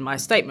me in my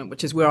statement,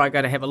 which is where I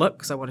go to have a look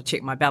because I want to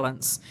check my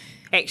balance.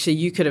 Actually,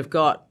 you could have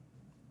got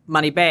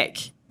money back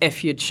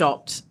if you'd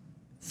shopped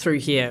through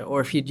here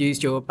or if you'd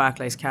used your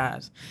Barclays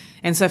card.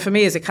 And so for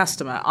me as a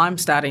customer, I'm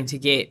starting to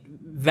get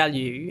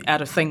value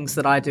out of things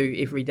that I do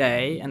every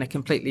day in a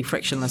completely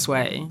frictionless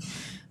way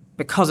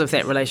because of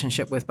that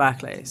relationship with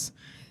Barclays.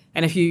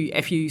 And if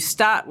you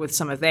start with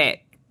some of that,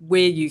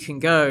 where you can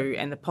go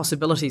and the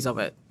possibilities of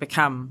it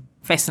become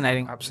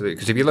fascinating. Absolutely,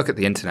 because if you look at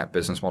the internet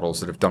business models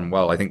that have done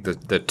well, I think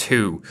the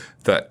two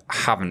that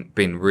haven't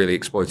been really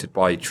exploited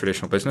by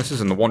traditional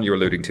businesses, and the one you're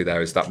alluding to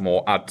there is that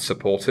more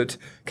ad-supported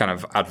kind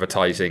of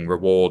advertising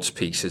rewards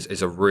piece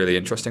is a really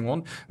interesting one.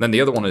 And then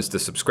the other one is the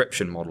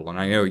subscription model, and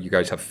I know you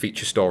guys have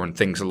Feature Store and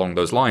things along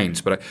those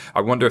lines, but I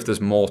wonder if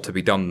there's more to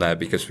be done there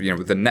because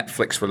with the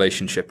Netflix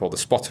relationship or the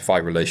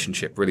Spotify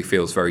relationship really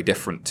feels very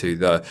different to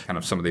the kind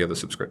of some of the other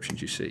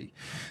subscriptions you see.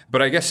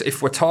 But I guess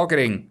if we're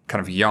targeting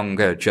kind of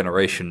younger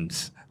generations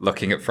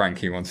looking at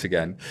Frankie once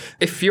again.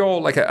 If you're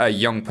like a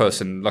young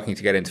person looking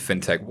to get into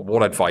fintech,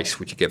 what advice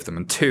would you give them?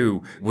 And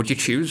 2, would you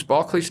choose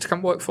Barclays to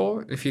come work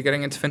for if you're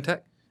getting into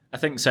fintech? I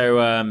think so.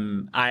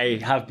 I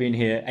have been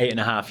here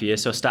 8.5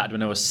 years, so I started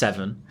when I was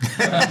 7.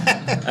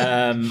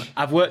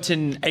 I've worked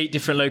in 8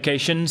 different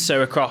locations,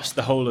 so across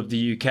the whole of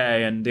the UK,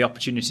 and the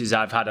opportunities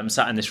I've had. I'm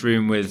sat in this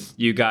room with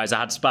you guys.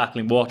 I had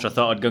sparkling water. I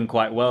thought I'd gone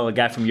quite well. A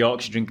guy from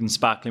Yorkshire drinking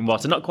sparkling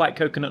water. Not quite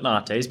coconut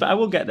lattes, but I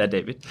will get there,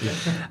 David.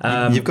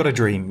 You've got a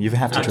dream. You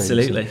have to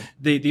absolutely. dream.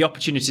 So. The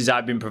opportunities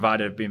I've been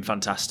provided have been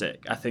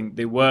fantastic. I think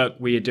the work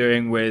we are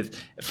doing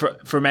with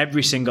from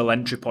every single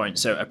entry point,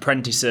 so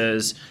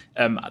apprentices,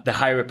 the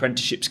higher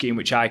apprenticeship scheme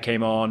which I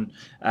came on,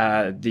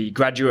 the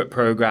graduate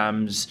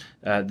programs,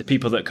 the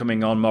people that are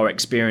coming on, more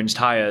experienced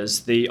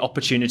hires, the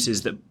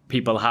opportunities that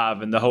people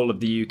have in the whole of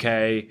the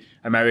UK,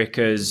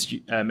 Americas,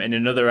 and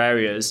in other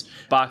areas.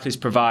 Barclays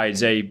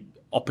provides a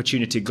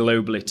opportunity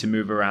globally to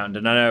move around.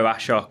 And I know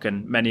Ashok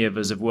and many of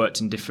us have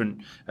worked in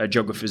different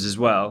geographies as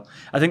well.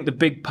 I think the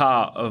big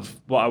part of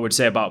what I would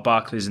say about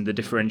Barclays and the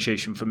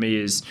differentiation for me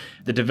is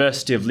the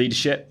diversity of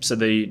leadership. So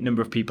the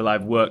number of people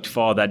I've worked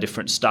for, their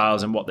different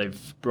styles and what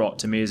they've brought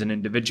to me as an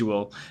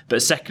individual.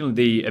 But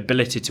secondly, the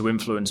ability to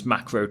influence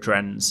macro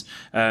trends.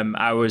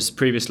 I was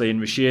previously in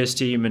Rashir's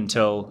team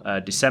until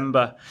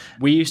December.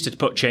 We used to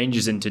put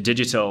changes into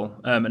digital.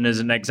 And as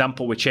an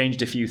example, we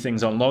changed a few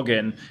things on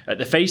login. At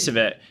the face of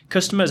it,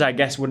 customers, I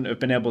guess, wouldn't have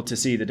been able to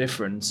see the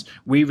difference.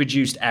 We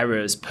reduced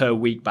errors per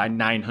week by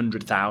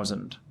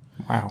 900,000.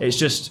 Wow. It's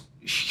just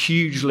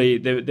hugely,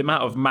 the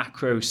amount of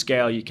macro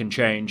scale you can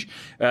change.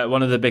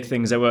 One of the big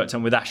things I worked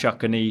on with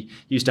Ashok, and he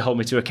used to hold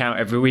me to account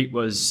every week,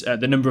 was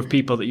the number of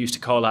people that used to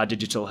call our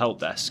digital help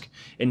desk.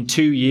 In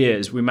 2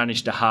 years, we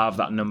managed to halve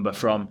that number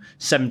from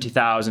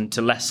 70,000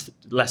 to less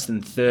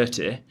than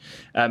 30,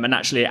 and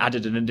actually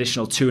added an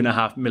additional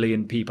 2.5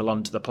 million people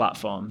onto the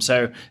platform.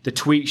 So the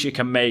tweaks you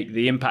can make,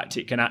 the impact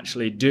it can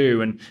actually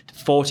do, and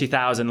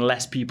 40,000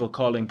 less people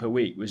calling per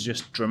week was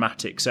just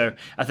dramatic. So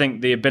I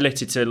think the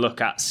ability to look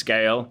at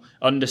scale,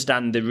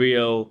 understand the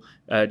real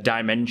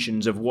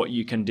dimensions of what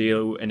you can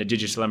do in a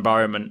digital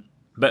environment.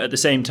 But at the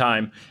same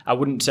time, I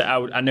wouldn't say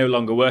I no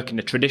longer work in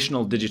a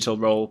traditional digital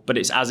role, but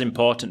it's as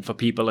important for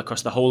people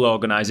across the whole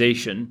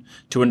organization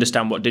to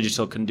understand what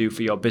digital can do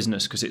for your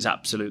business, because it's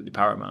absolutely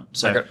paramount.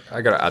 So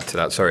I got to add to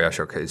that. Sorry,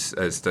 Ashok,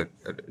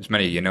 as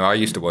many of you know, I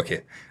used to work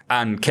here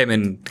and came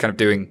in kind of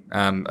doing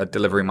a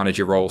delivery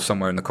manager role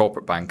somewhere in the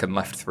corporate bank, and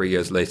left 3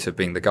 years later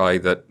being the guy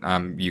that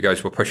you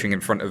guys were pushing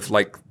in front of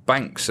like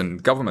banks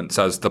and governments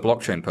as the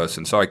blockchain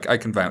person. So I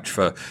can vouch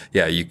for,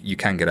 you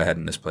can get ahead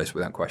in this place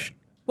without question.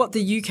 What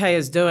the UK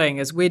is doing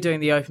is we're doing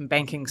the open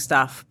banking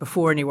stuff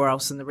before anywhere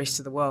else in the rest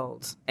of the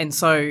world. And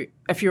so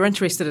if you're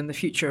interested in the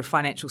future of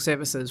financial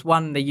services,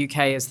 1, the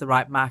UK is the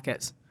right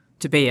market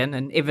to be in.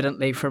 And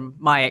evidently from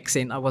my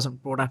accent, I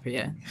wasn't brought up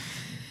here.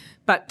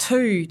 But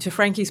 2, to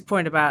Frankie's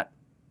point about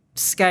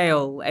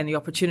scale and the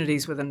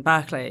opportunities within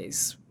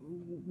Barclays,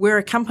 we're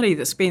a company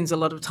that spends a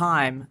lot of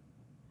time,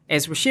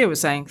 as Rashir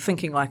was saying,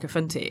 thinking like a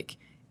fintech.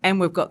 And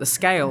we've got the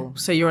scale.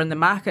 So you're in the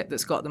market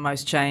that's got the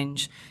most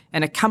change,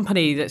 and a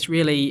company that's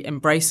really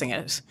embracing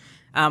it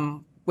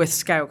with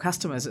scale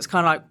customers. It's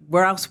kind of like,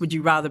 where else would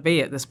you rather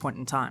be at this point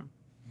in time?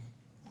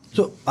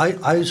 So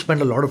I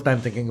spend a lot of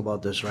time thinking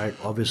about this, right?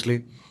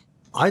 Obviously,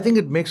 I think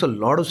it makes a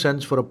lot of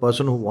sense for a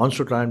person who wants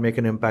to try and make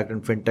an impact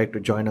in fintech to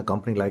join a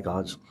company like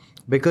ours,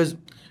 because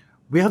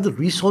we have the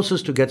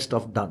resources to get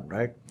stuff done,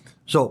 right?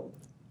 So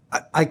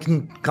I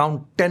can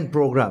count 10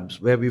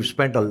 programs where we've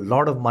spent a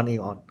lot of money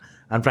on,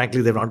 and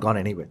frankly, they've not gone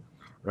anywhere,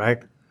 right?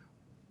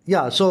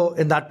 Yeah, so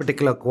in that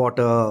particular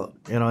quarter,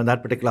 in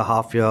that particular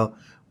half year,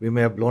 we may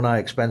have blown our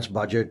expense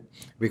budget.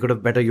 We could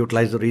have better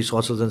utilized the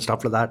resources and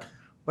stuff like that.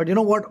 But you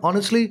know what?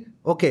 Honestly,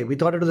 okay, we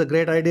thought it was a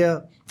great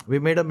idea. We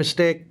made a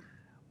mistake.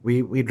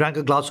 We drank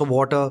a glass of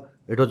water.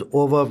 It was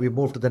over. We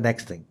moved to the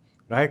next thing,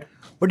 right?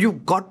 But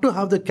you've got to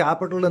have the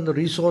capital and the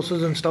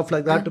resources and stuff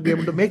like that to be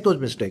able to make those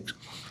mistakes.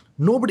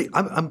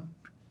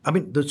 I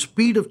mean, the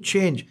speed of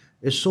change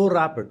is so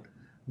rapid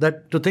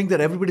that to think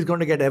that everybody's going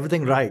to get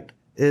everything right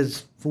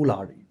is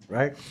foolhardy,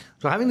 right?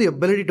 So having the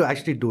ability to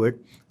actually do it,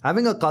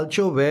 having a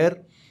culture where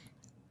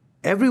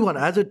everyone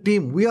as a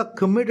team, we are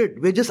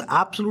committed, we're just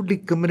absolutely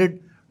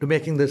committed to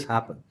making this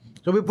happen.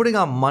 So we're putting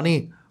our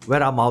money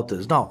where our mouth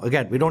is. Now,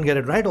 again, we don't get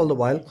it right all the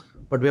while,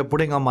 but we're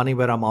putting our money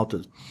where our mouth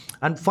is.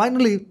 And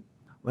finally,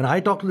 when I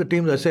talk to the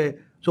teams, I say,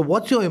 so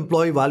what's your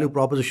employee value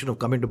proposition of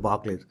coming to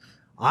Barclays?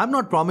 I'm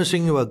not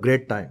promising you a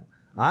great time.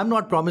 I'm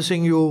not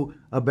promising you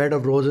a bed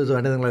of roses or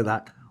anything like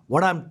that.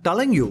 What I'm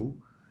telling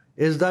you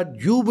is that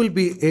you will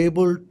be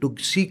able to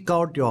seek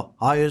out your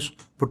highest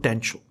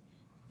potential,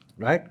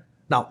 right?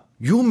 Now,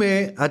 you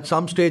may at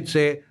some stage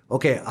say,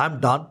 okay, I'm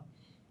done.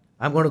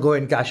 I'm going to go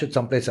and cash it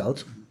someplace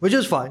else, which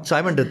is fine.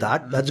 Simon did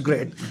that. That's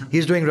great.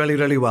 He's doing really,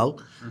 really well.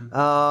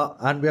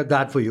 And we are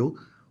glad for you.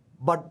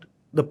 But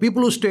the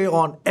people who stay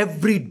on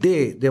every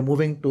day, they're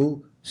moving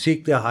to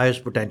seek their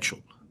highest potential,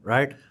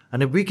 right?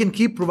 And if we can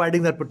keep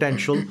providing that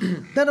potential,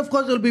 then of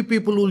course there'll be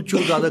people who will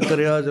choose other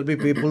careers, there'll be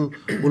people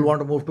who will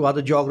want to move to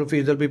other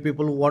geographies, there'll be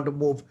people who want to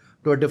move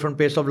to a different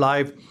pace of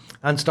life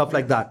and stuff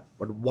like that.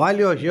 But while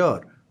you're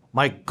here,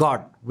 my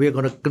God, we're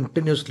going to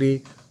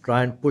continuously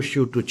try and push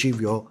you to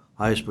achieve your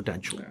highest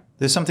potential.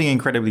 There's something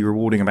incredibly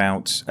rewarding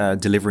about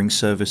delivering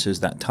services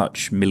that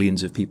touch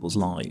millions of people's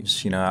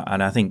lives,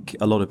 and I think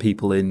a lot of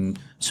people in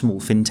small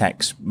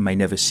fintechs may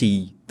never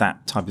see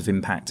that type of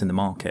impact in the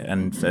market.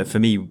 And for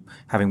me,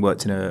 having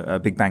worked in a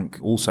big bank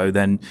also,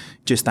 then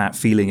just that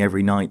feeling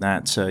every night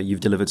that you've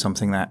delivered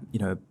something that,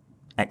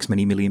 X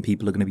many million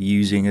people are going to be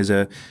using as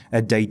a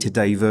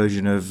day-to-day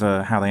version of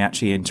how they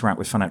actually interact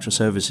with financial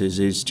services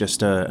is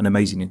just an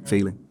amazing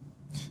feeling.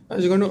 I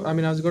was going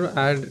to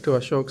add to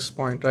Ashok's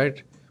point,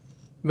 right?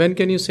 When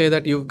can you say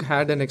that you've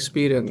had an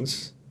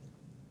experience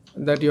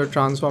that you're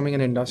transforming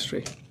an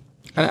industry?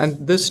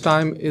 And this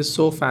time is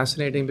so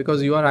fascinating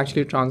because you are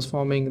actually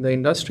transforming the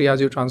industry as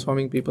you're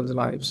transforming people's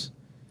lives.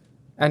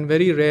 And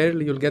very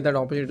rarely you'll get that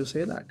opportunity to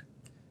say that.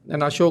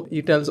 And Ashok,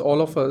 he tells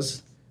all of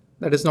us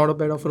that it's not a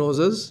bed of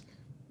roses,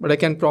 but I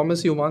can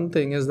promise you one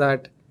thing is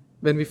that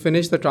when we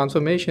finish the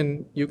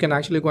transformation, you can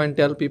actually go and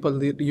tell people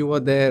that you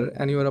were there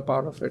and you were a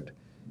part of it,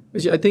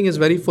 which I think is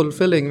very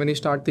fulfilling when you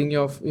start thinking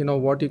of,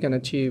 what you can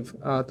achieve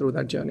through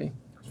that journey.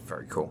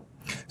 Very cool.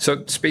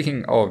 So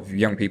speaking of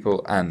young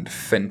people and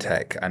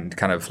fintech and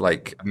kind of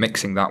like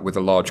mixing that with a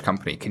large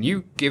company, can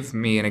you give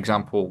me an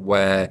example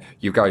where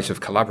you guys have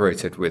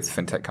collaborated with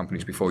fintech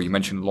companies before? You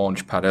mentioned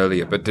Launchpad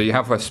earlier, but do you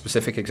have a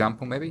specific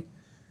example maybe?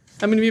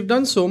 We've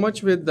done so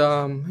much with,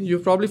 you're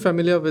probably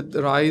familiar with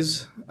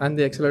RISE and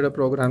the Accelerator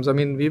programs.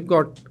 We've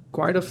got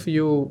quite a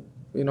few,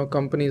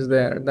 companies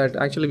there that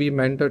actually we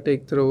mentor,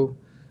 take through.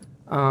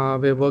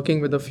 We're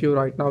working with a few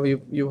right now.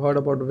 You've heard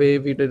about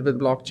Wave, we did with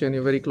blockchain,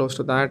 you're very close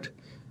to that.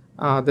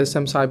 There's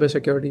some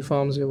cybersecurity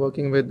firms we're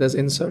working with. There's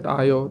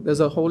Insert.io.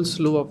 There's a whole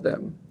slew of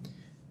them.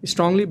 We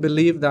strongly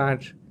believe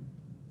that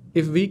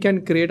if we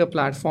can create a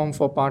platform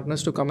for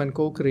partners to come and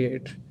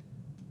co-create,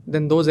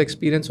 then those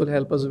experiences will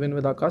help us win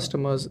with our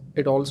customers.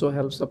 It also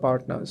helps the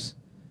partners.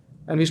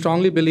 And we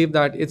strongly believe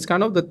that it's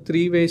kind of the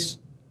three-way,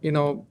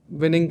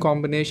 winning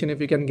combination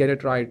if you can get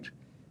it right,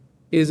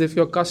 is if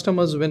your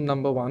customers win,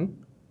 number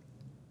one,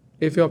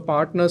 if your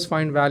partners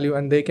find value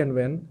and they can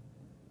win,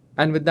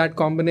 and with that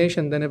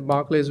combination, then if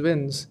Barclays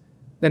wins,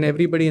 then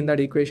everybody in that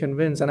equation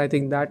wins. And I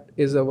think that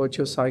is a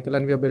virtuous cycle,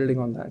 and we are building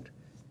on that.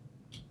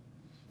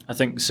 I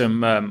think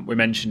we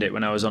mentioned it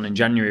when I was on in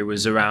January,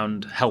 was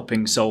around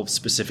helping solve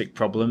specific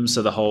problems.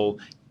 So the whole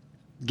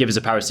give us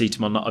a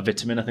paracetamol, not a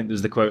vitamin, I think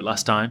was the quote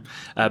last time.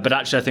 But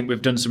actually, I think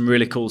we've done some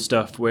really cool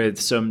stuff with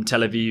some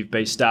Tel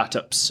Aviv-based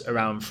startups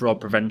around fraud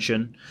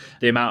prevention.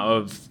 The amount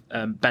of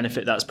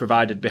benefit that's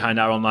provided behind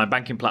our online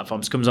banking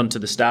platforms comes onto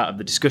the start of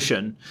the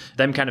discussion.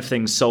 Them kind of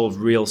things solve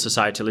real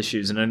societal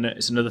issues. And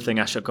it's another thing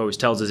Ashok always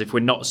tells us, if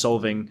we're not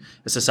solving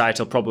a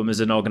societal problem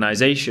as an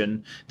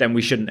organisation, then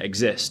we shouldn't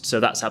exist. So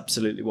that's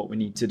absolutely what we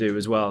need to do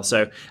as well.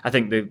 So I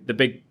think the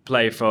big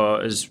play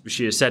for, as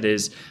Rashia said,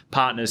 is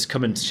partners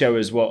come and show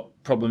us what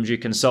problems you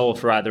can solve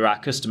for either our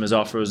customers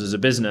or for us as a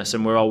business,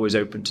 and we're always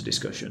open to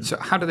discussion. So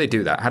how do they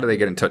do that? How do they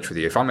get in touch with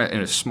you? If I'm in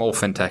a small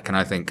fintech and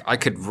I think I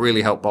could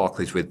really help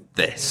Barclays with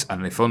this,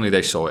 and if only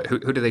they saw it,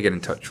 who do they get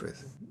in touch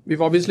with?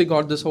 We've obviously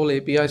got this whole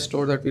API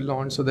store that we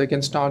launched, so they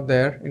can start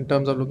there in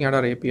terms of looking at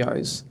our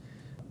APIs.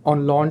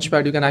 On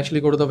Launchpad, you can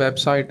actually go to the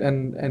website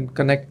and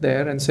connect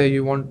there and say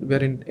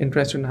we're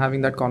interested in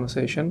having that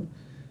conversation.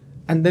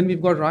 And then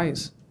we've got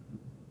RISE.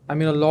 A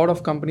lot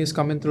of companies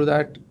come in through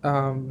that.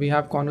 We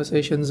have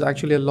conversations.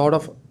 Actually, a lot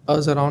of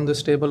us around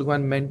this table go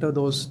and mentor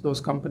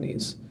those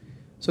companies.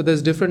 So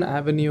there's different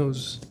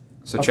avenues.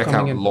 So check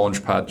out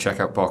Launchpad,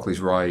 check out Barclays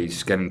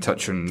RISE, get in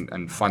touch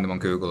and find them on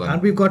Google.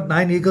 And we've got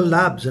 9 Eagle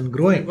Labs and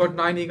growing. We've got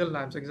 9 Eagle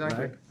Labs,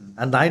 exactly. Right.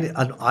 And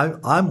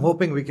I'm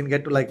hoping we can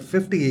get to like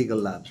 50 Eagle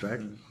Labs,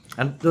 right?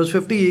 And those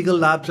 50 Eagle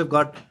Labs have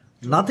got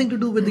nothing to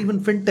do with even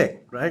fintech,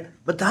 right?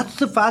 But that's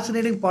the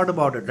fascinating part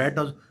about it, right?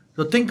 Now,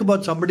 so think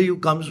about somebody who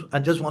comes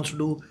and just wants to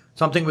do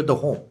something with the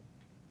home,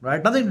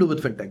 right? Nothing to do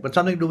with fintech, but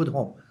something to do with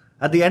home.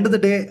 At the end of the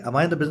day, am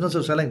I in the business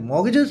of selling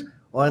mortgages,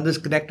 or in this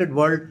connected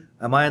world,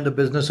 am I in the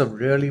business of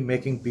really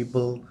making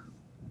people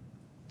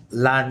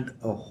land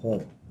a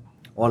home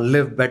or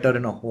live better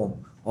in a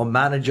home or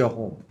manage a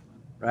home,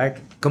 right?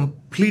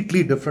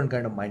 Completely different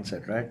kind of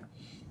mindset, right?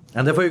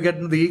 And therefore you get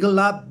into the Eagle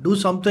Lab, do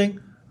something,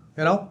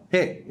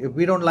 hey, if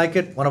we don't like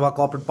it, one of our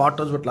corporate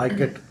partners would like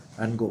it,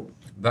 and go.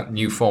 That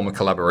new form of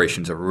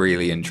collaboration is a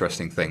really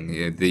interesting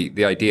thing.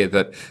 The idea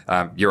that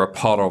you're a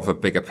part of a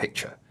bigger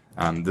picture.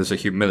 There's a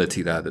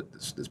humility there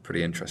that's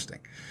pretty interesting.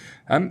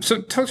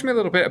 So talk to me a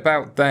little bit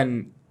about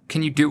then,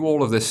 can you do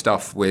all of this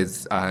stuff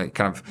with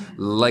kind of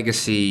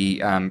legacy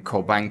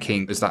core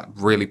banking? Is that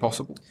really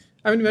possible?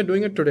 We're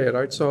doing it today,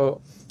 right?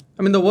 So,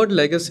 the word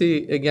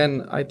legacy,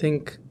 again, I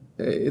think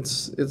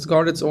it's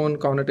got its own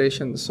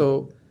connotations.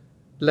 So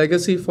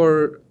legacy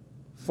for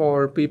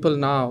people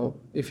now,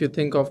 if you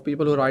think of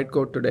people who write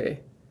code today,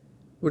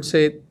 would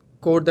say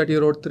code that you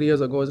wrote 3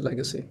 years ago is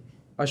legacy.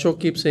 Ashok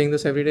keeps saying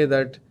this every day,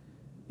 that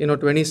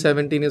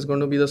 2017 is going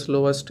to be the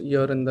slowest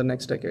year in the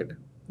next decade.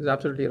 Is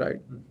absolutely right.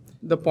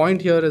 The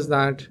point here is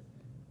that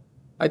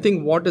I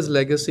think what is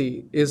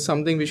legacy is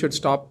something we should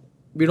stop.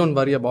 We don't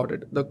worry about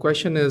it. The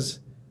question is,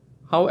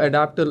 how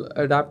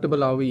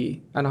adaptable are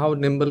we and how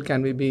nimble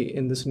can we be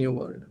in this new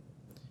world?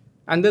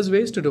 And there's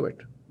ways to do it.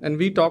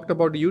 And you talked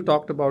about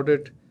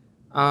it.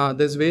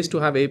 There's ways to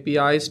have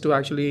APIs to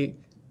actually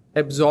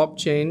absorb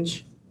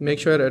change, make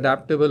sure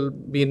adaptable,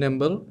 be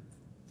nimble.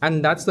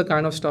 And that's the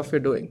kind of stuff we're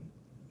doing.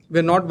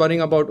 We're not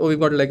worrying about, we've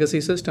got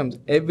legacy systems.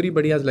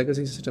 Everybody has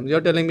legacy systems.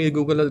 You're telling me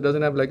Google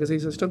doesn't have legacy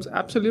systems?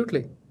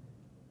 Absolutely.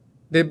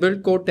 They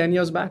built code 10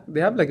 years back.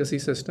 They have legacy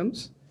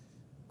systems.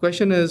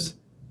 Question is,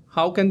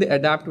 how can they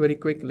adapt very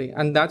quickly?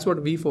 And that's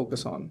what we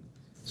focus on.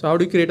 So how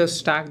do you create a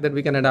stack that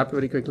we can adapt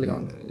very quickly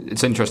on?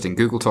 It's interesting.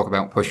 Google talk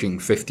about pushing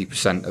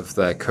 50% of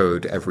their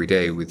code every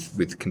day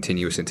with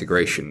continuous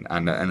integration.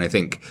 And I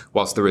think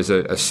whilst there is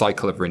a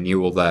cycle of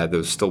renewal there,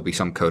 there'll still be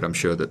some code, I'm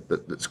sure,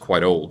 that's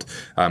quite old.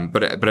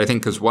 But I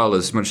think as well,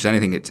 as much as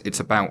anything,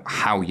 it's about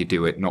how you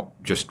do it, not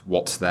just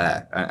what's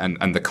there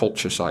and the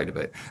culture side of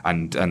it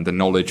and the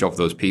knowledge of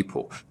those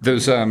people.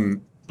 There's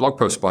blog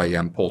post by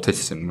Paul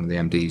Titterton, one of the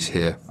MDs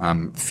here,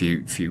 a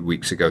few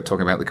weeks ago,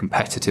 talking about the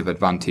competitive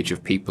advantage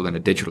of people in a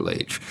digital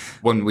age.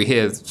 When we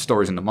hear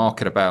stories in the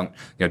market about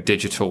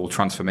digital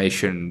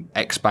transformation,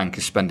 X bank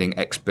is spending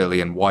X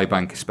billion, Y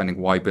bank is spending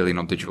Y billion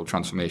on digital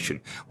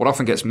transformation, what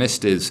often gets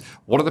missed is,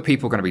 what are the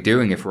people going to be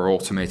doing if we're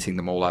automating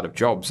them all out of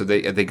jobs? Are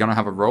they going to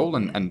have a role,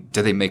 and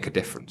do they make a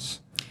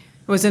difference?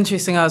 It was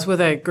interesting. I was with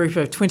a group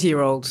of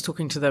 20-year-olds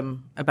talking to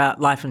them about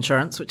life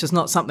insurance, which is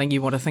not something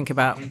you want to think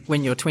about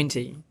when you're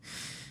 20.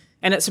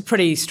 And it's a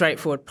pretty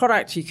straightforward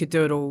product. You could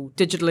do it all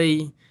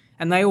digitally.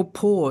 And they all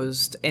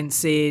paused and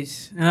said,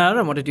 no, I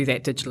don't want to do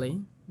that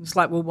digitally. It's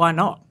like, well, why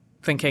not?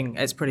 Thinking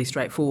it's pretty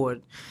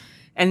straightforward.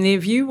 And their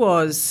view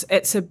was,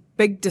 it's a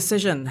big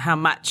decision how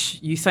much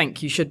you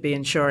think you should be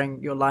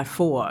insuring your life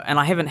for. And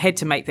I haven't had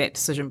to make that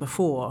decision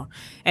before.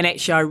 And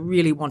actually, I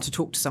really want to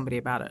talk to somebody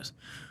about it.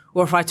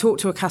 Or if I talk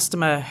to a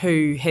customer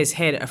who has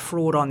had a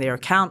fraud on their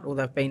account, or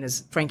they've been,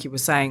 as Frankie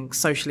was saying,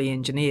 socially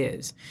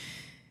engineered,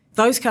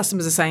 those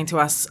customers are saying to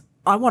us,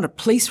 I want a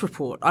police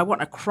report. I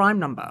want a crime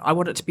number. I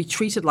want it to be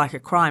treated like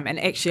a crime. And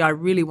actually, I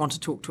really want to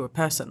talk to a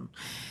person.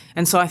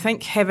 And so I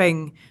think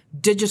having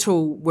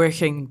digital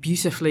working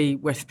beautifully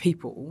with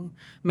people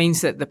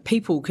means that the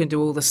people can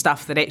do all the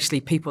stuff that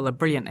actually people are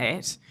brilliant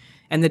at.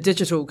 And the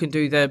digital can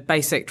do the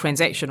basic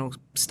transactional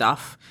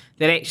stuff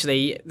that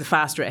actually, the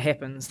faster it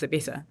happens, the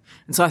better.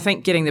 And so I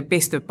think getting the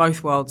best of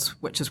both worlds,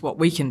 which is what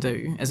we can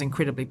do, is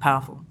incredibly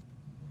powerful.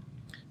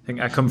 I think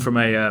I come from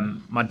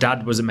my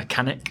dad was a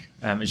mechanic.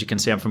 As you can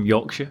see, I'm from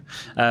Yorkshire.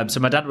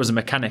 So my dad was a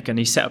mechanic, and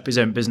he set up his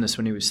own business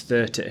when he was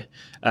 30.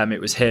 It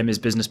was him, his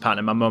business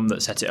partner, my mum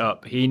that set it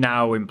up. He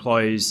now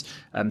employs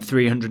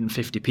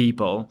 350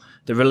 people.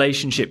 The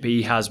relationship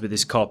he has with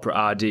his corporate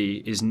RD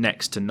is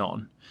next to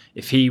none.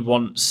 If he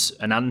wants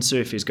an answer,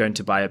 if he's going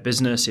to buy a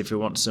business, if he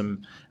wants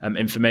some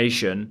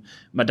information,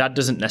 my dad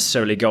doesn't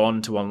necessarily go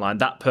on to online.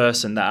 That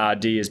person, that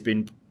RD, has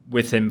been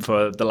with him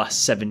for the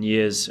last 7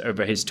 years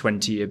over his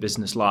 20-year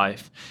business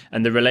life,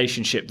 and the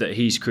relationship that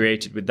he's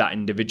created with that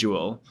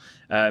individual.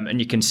 And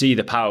you can see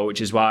the power,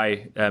 which is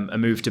why a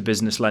move to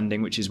business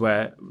lending, which is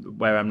where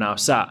I'm now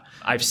sat.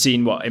 I've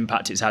seen what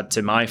impact it's had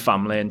to my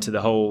family and to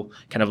the whole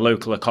kind of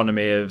local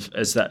economy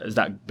as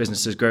that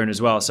business has grown as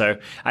well. So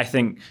I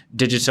think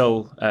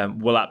digital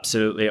will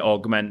absolutely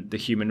augment the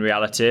human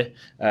reality.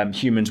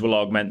 Humans will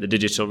augment the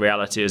digital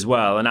reality as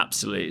well. And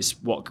absolutely, it's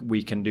what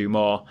we can do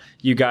more.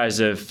 You guys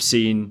have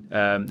seen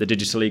the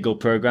Digital Eagle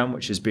program,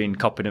 which has been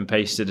copied and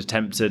pasted,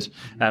 attempted.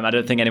 I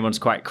don't think anyone's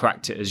quite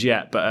cracked it as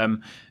yet, but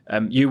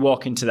you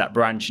walk into that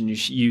branch and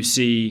you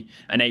see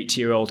an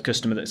 80-year-old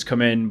customer that's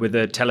come in with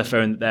a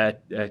telephone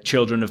that their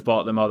children have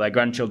bought them or their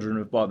grandchildren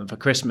have bought them for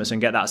Christmas,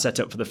 and get that set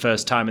up for the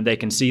first time, and they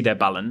can see their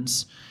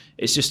balance.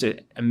 It's just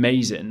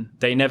amazing.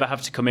 They never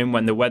have to come in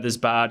when the weather's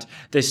bad.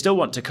 They still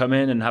want to come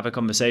in and have a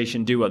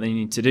conversation, do what they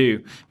need to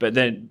do. But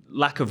the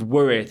lack of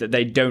worry that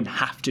they don't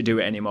have to do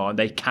it anymore and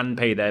they can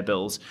pay their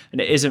bills.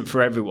 And it isn't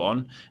for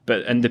everyone.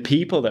 And the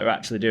people that are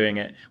actually doing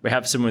it, we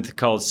have something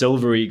called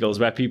Silver Eagles,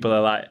 where people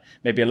are like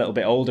maybe a little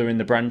bit older in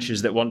the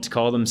branches that want to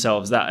call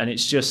themselves that. And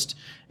it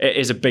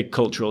is a big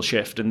cultural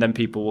shift, and then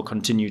people will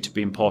continue to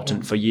be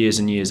important for years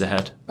and years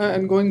ahead.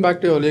 And going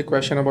back to your earlier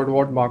question about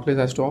what Barclays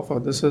has to offer,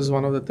 this is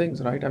one of the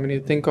things, right? I mean,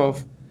 you think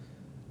of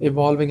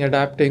evolving,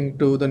 adapting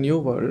to the new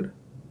world.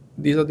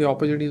 These are the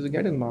opportunities we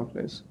get in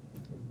Barclays.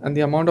 And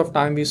the amount of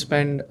time we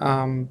spend,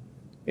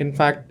 in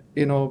fact,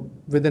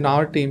 within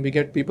our team, we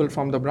get people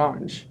from the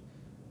branch.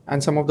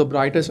 And some of the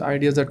brightest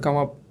ideas that come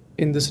up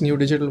in this new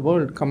digital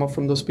world come up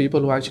from those people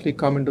who actually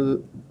come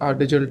into our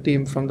digital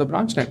team from the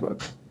branch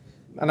network.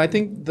 And I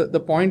think the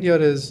point here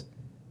is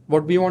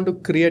what we want to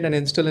create and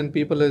instill in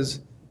people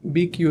is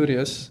be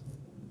curious,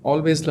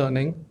 always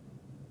learning,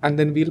 and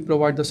then we'll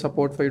provide the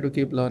support for you to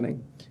keep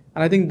learning.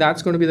 And I think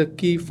that's going to be the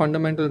key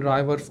fundamental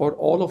driver for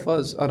all of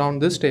us around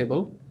this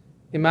table.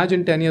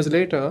 Imagine 10 years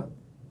later,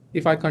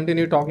 if I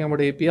continue talking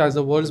about APIs,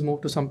 the world's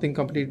moved to something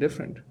completely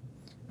different.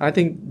 I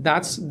think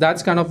that's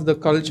kind of the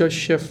culture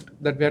shift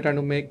that we are trying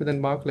to make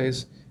within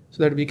Barclays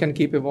so that we can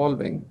keep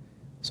evolving.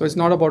 So it's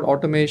not about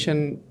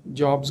automation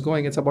jobs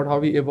going, it's about how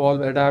we evolve,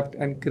 adapt,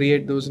 and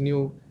create those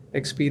new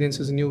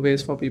experiences, new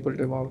ways for people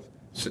to evolve.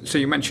 So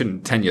you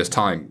mentioned 10 years'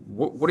 time.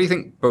 What do you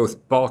think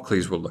both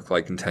Barclays will look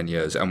like in 10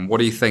 years, and what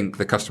do you think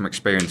the customer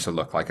experience will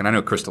look like? And I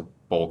know crystal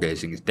ball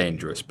gazing is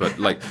dangerous, but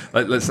like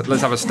let's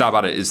have a stab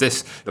at it. Is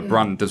this the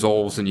brand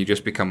dissolves and you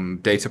just become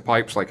data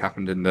pipes like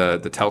happened in the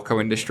telco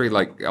industry,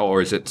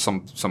 or is it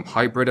some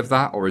hybrid of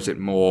that, or is it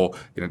more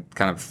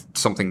kind of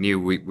something new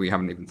we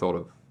haven't even thought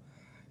of?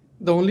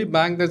 The only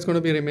bank that's going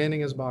to be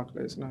remaining is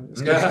Barclays. No,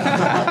 just kidding.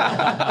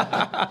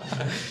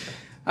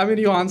 I mean,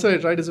 you answer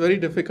it, right? It's very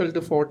difficult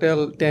to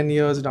foretell 10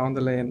 years down the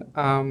lane.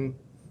 I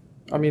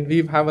mean,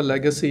 we have a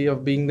legacy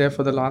of being there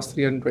for the last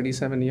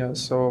 327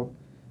 years. So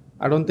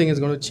I don't think it's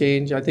going to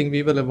change. I think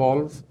we will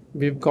evolve.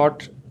 We've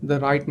got the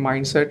right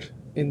mindset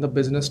in the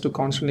business to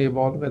constantly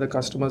evolve where the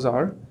customers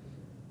are.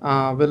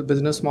 Will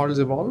business models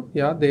evolve?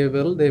 Yeah, they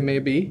will. They may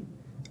be.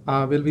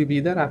 Will we be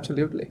there?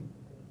 Absolutely.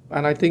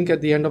 And I think at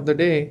the end of the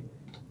day,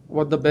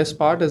 what the best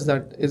part is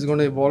that it's going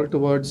to evolve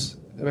towards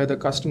where the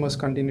customers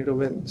continue to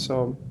win.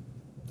 So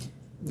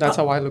that's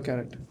how I look at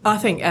it. I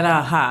think at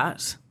our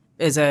heart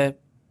is a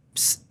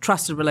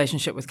trusted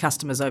relationship with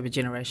customers over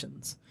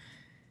generations.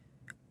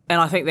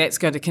 And I think that's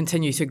going to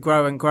continue to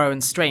grow and grow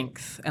in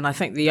strength. And I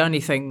think the only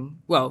thing,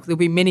 well, there'll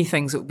be many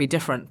things that will be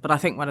different, but I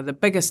think one of the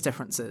biggest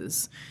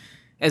differences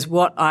is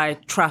what I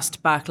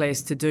trust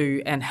Barclays to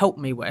do and help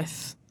me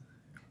with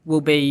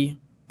will be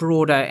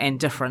broader and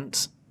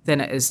different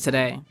than it is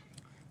today.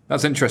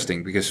 That's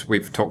interesting because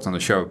we've talked on the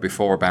show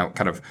before about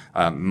kind of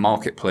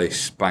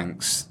marketplace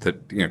banks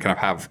that kind of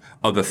have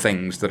other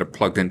things that are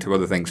plugged into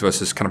other things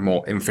versus kind of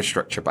more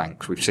infrastructure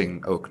banks. We've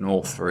seen Oak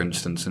North, for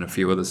instance, and a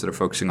few others that are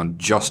focusing on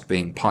just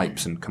being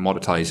pipes and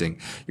commoditizing.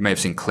 You may have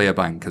seen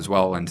Clearbank as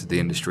well enter the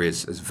industry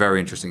as very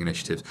interesting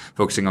initiatives,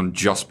 focusing on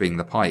just being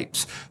the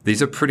pipes.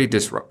 These are pretty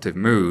disruptive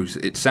moves.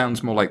 It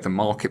sounds more like the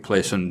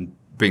marketplace and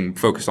being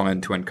focused on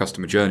end-to-end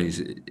customer journeys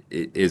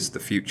is the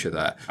future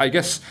there. I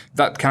guess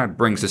that kind of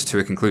brings us to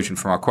a conclusion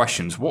from our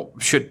questions. What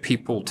should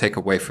people take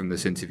away from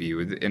this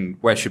interview, and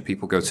where should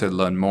people go to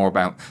learn more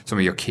about some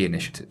of your key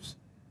initiatives?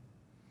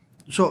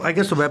 So I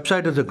guess the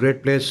website is a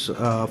great place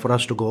for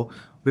us to go.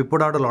 We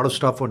put out a lot of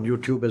stuff on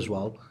YouTube as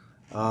well.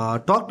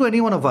 Talk to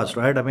any one of us,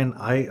 right? I mean,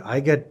 I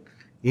get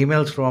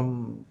emails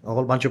from a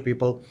whole bunch of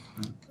people.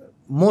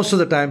 Most of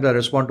the time I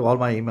respond to all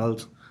my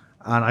emails,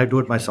 and I do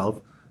it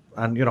myself.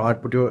 And,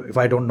 I'd put you, if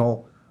I don't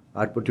know,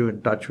 I'd put you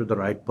in touch with the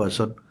right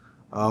person.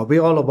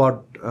 We're all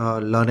about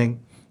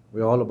learning.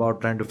 We're all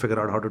about trying to figure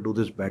out how to do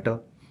this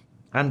better.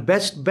 And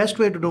best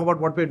way to know about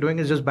what we're doing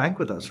is just bank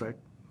with us, right?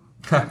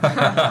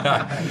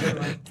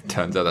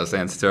 Turns out that's the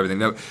answer to everything.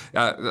 No,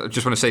 I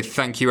just want to say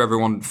thank you,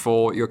 everyone,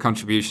 for your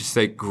contributions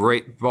today.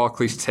 Great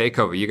Barclays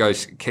takeover. You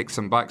guys kicked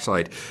some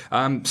backside.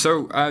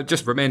 So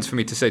just remains for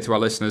me to say to our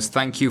listeners,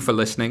 thank you for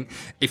listening.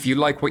 If you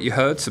like what you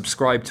heard,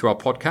 subscribe to our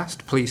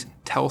podcast. Please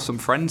tell some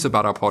friends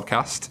about our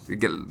podcast.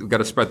 We've got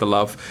to spread the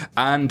love.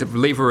 And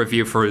leave a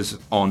review for us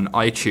on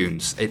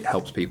iTunes. It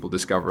helps people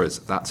discover us.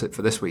 That's it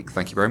for this week.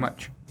 Thank you very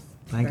much.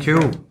 Thank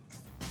you.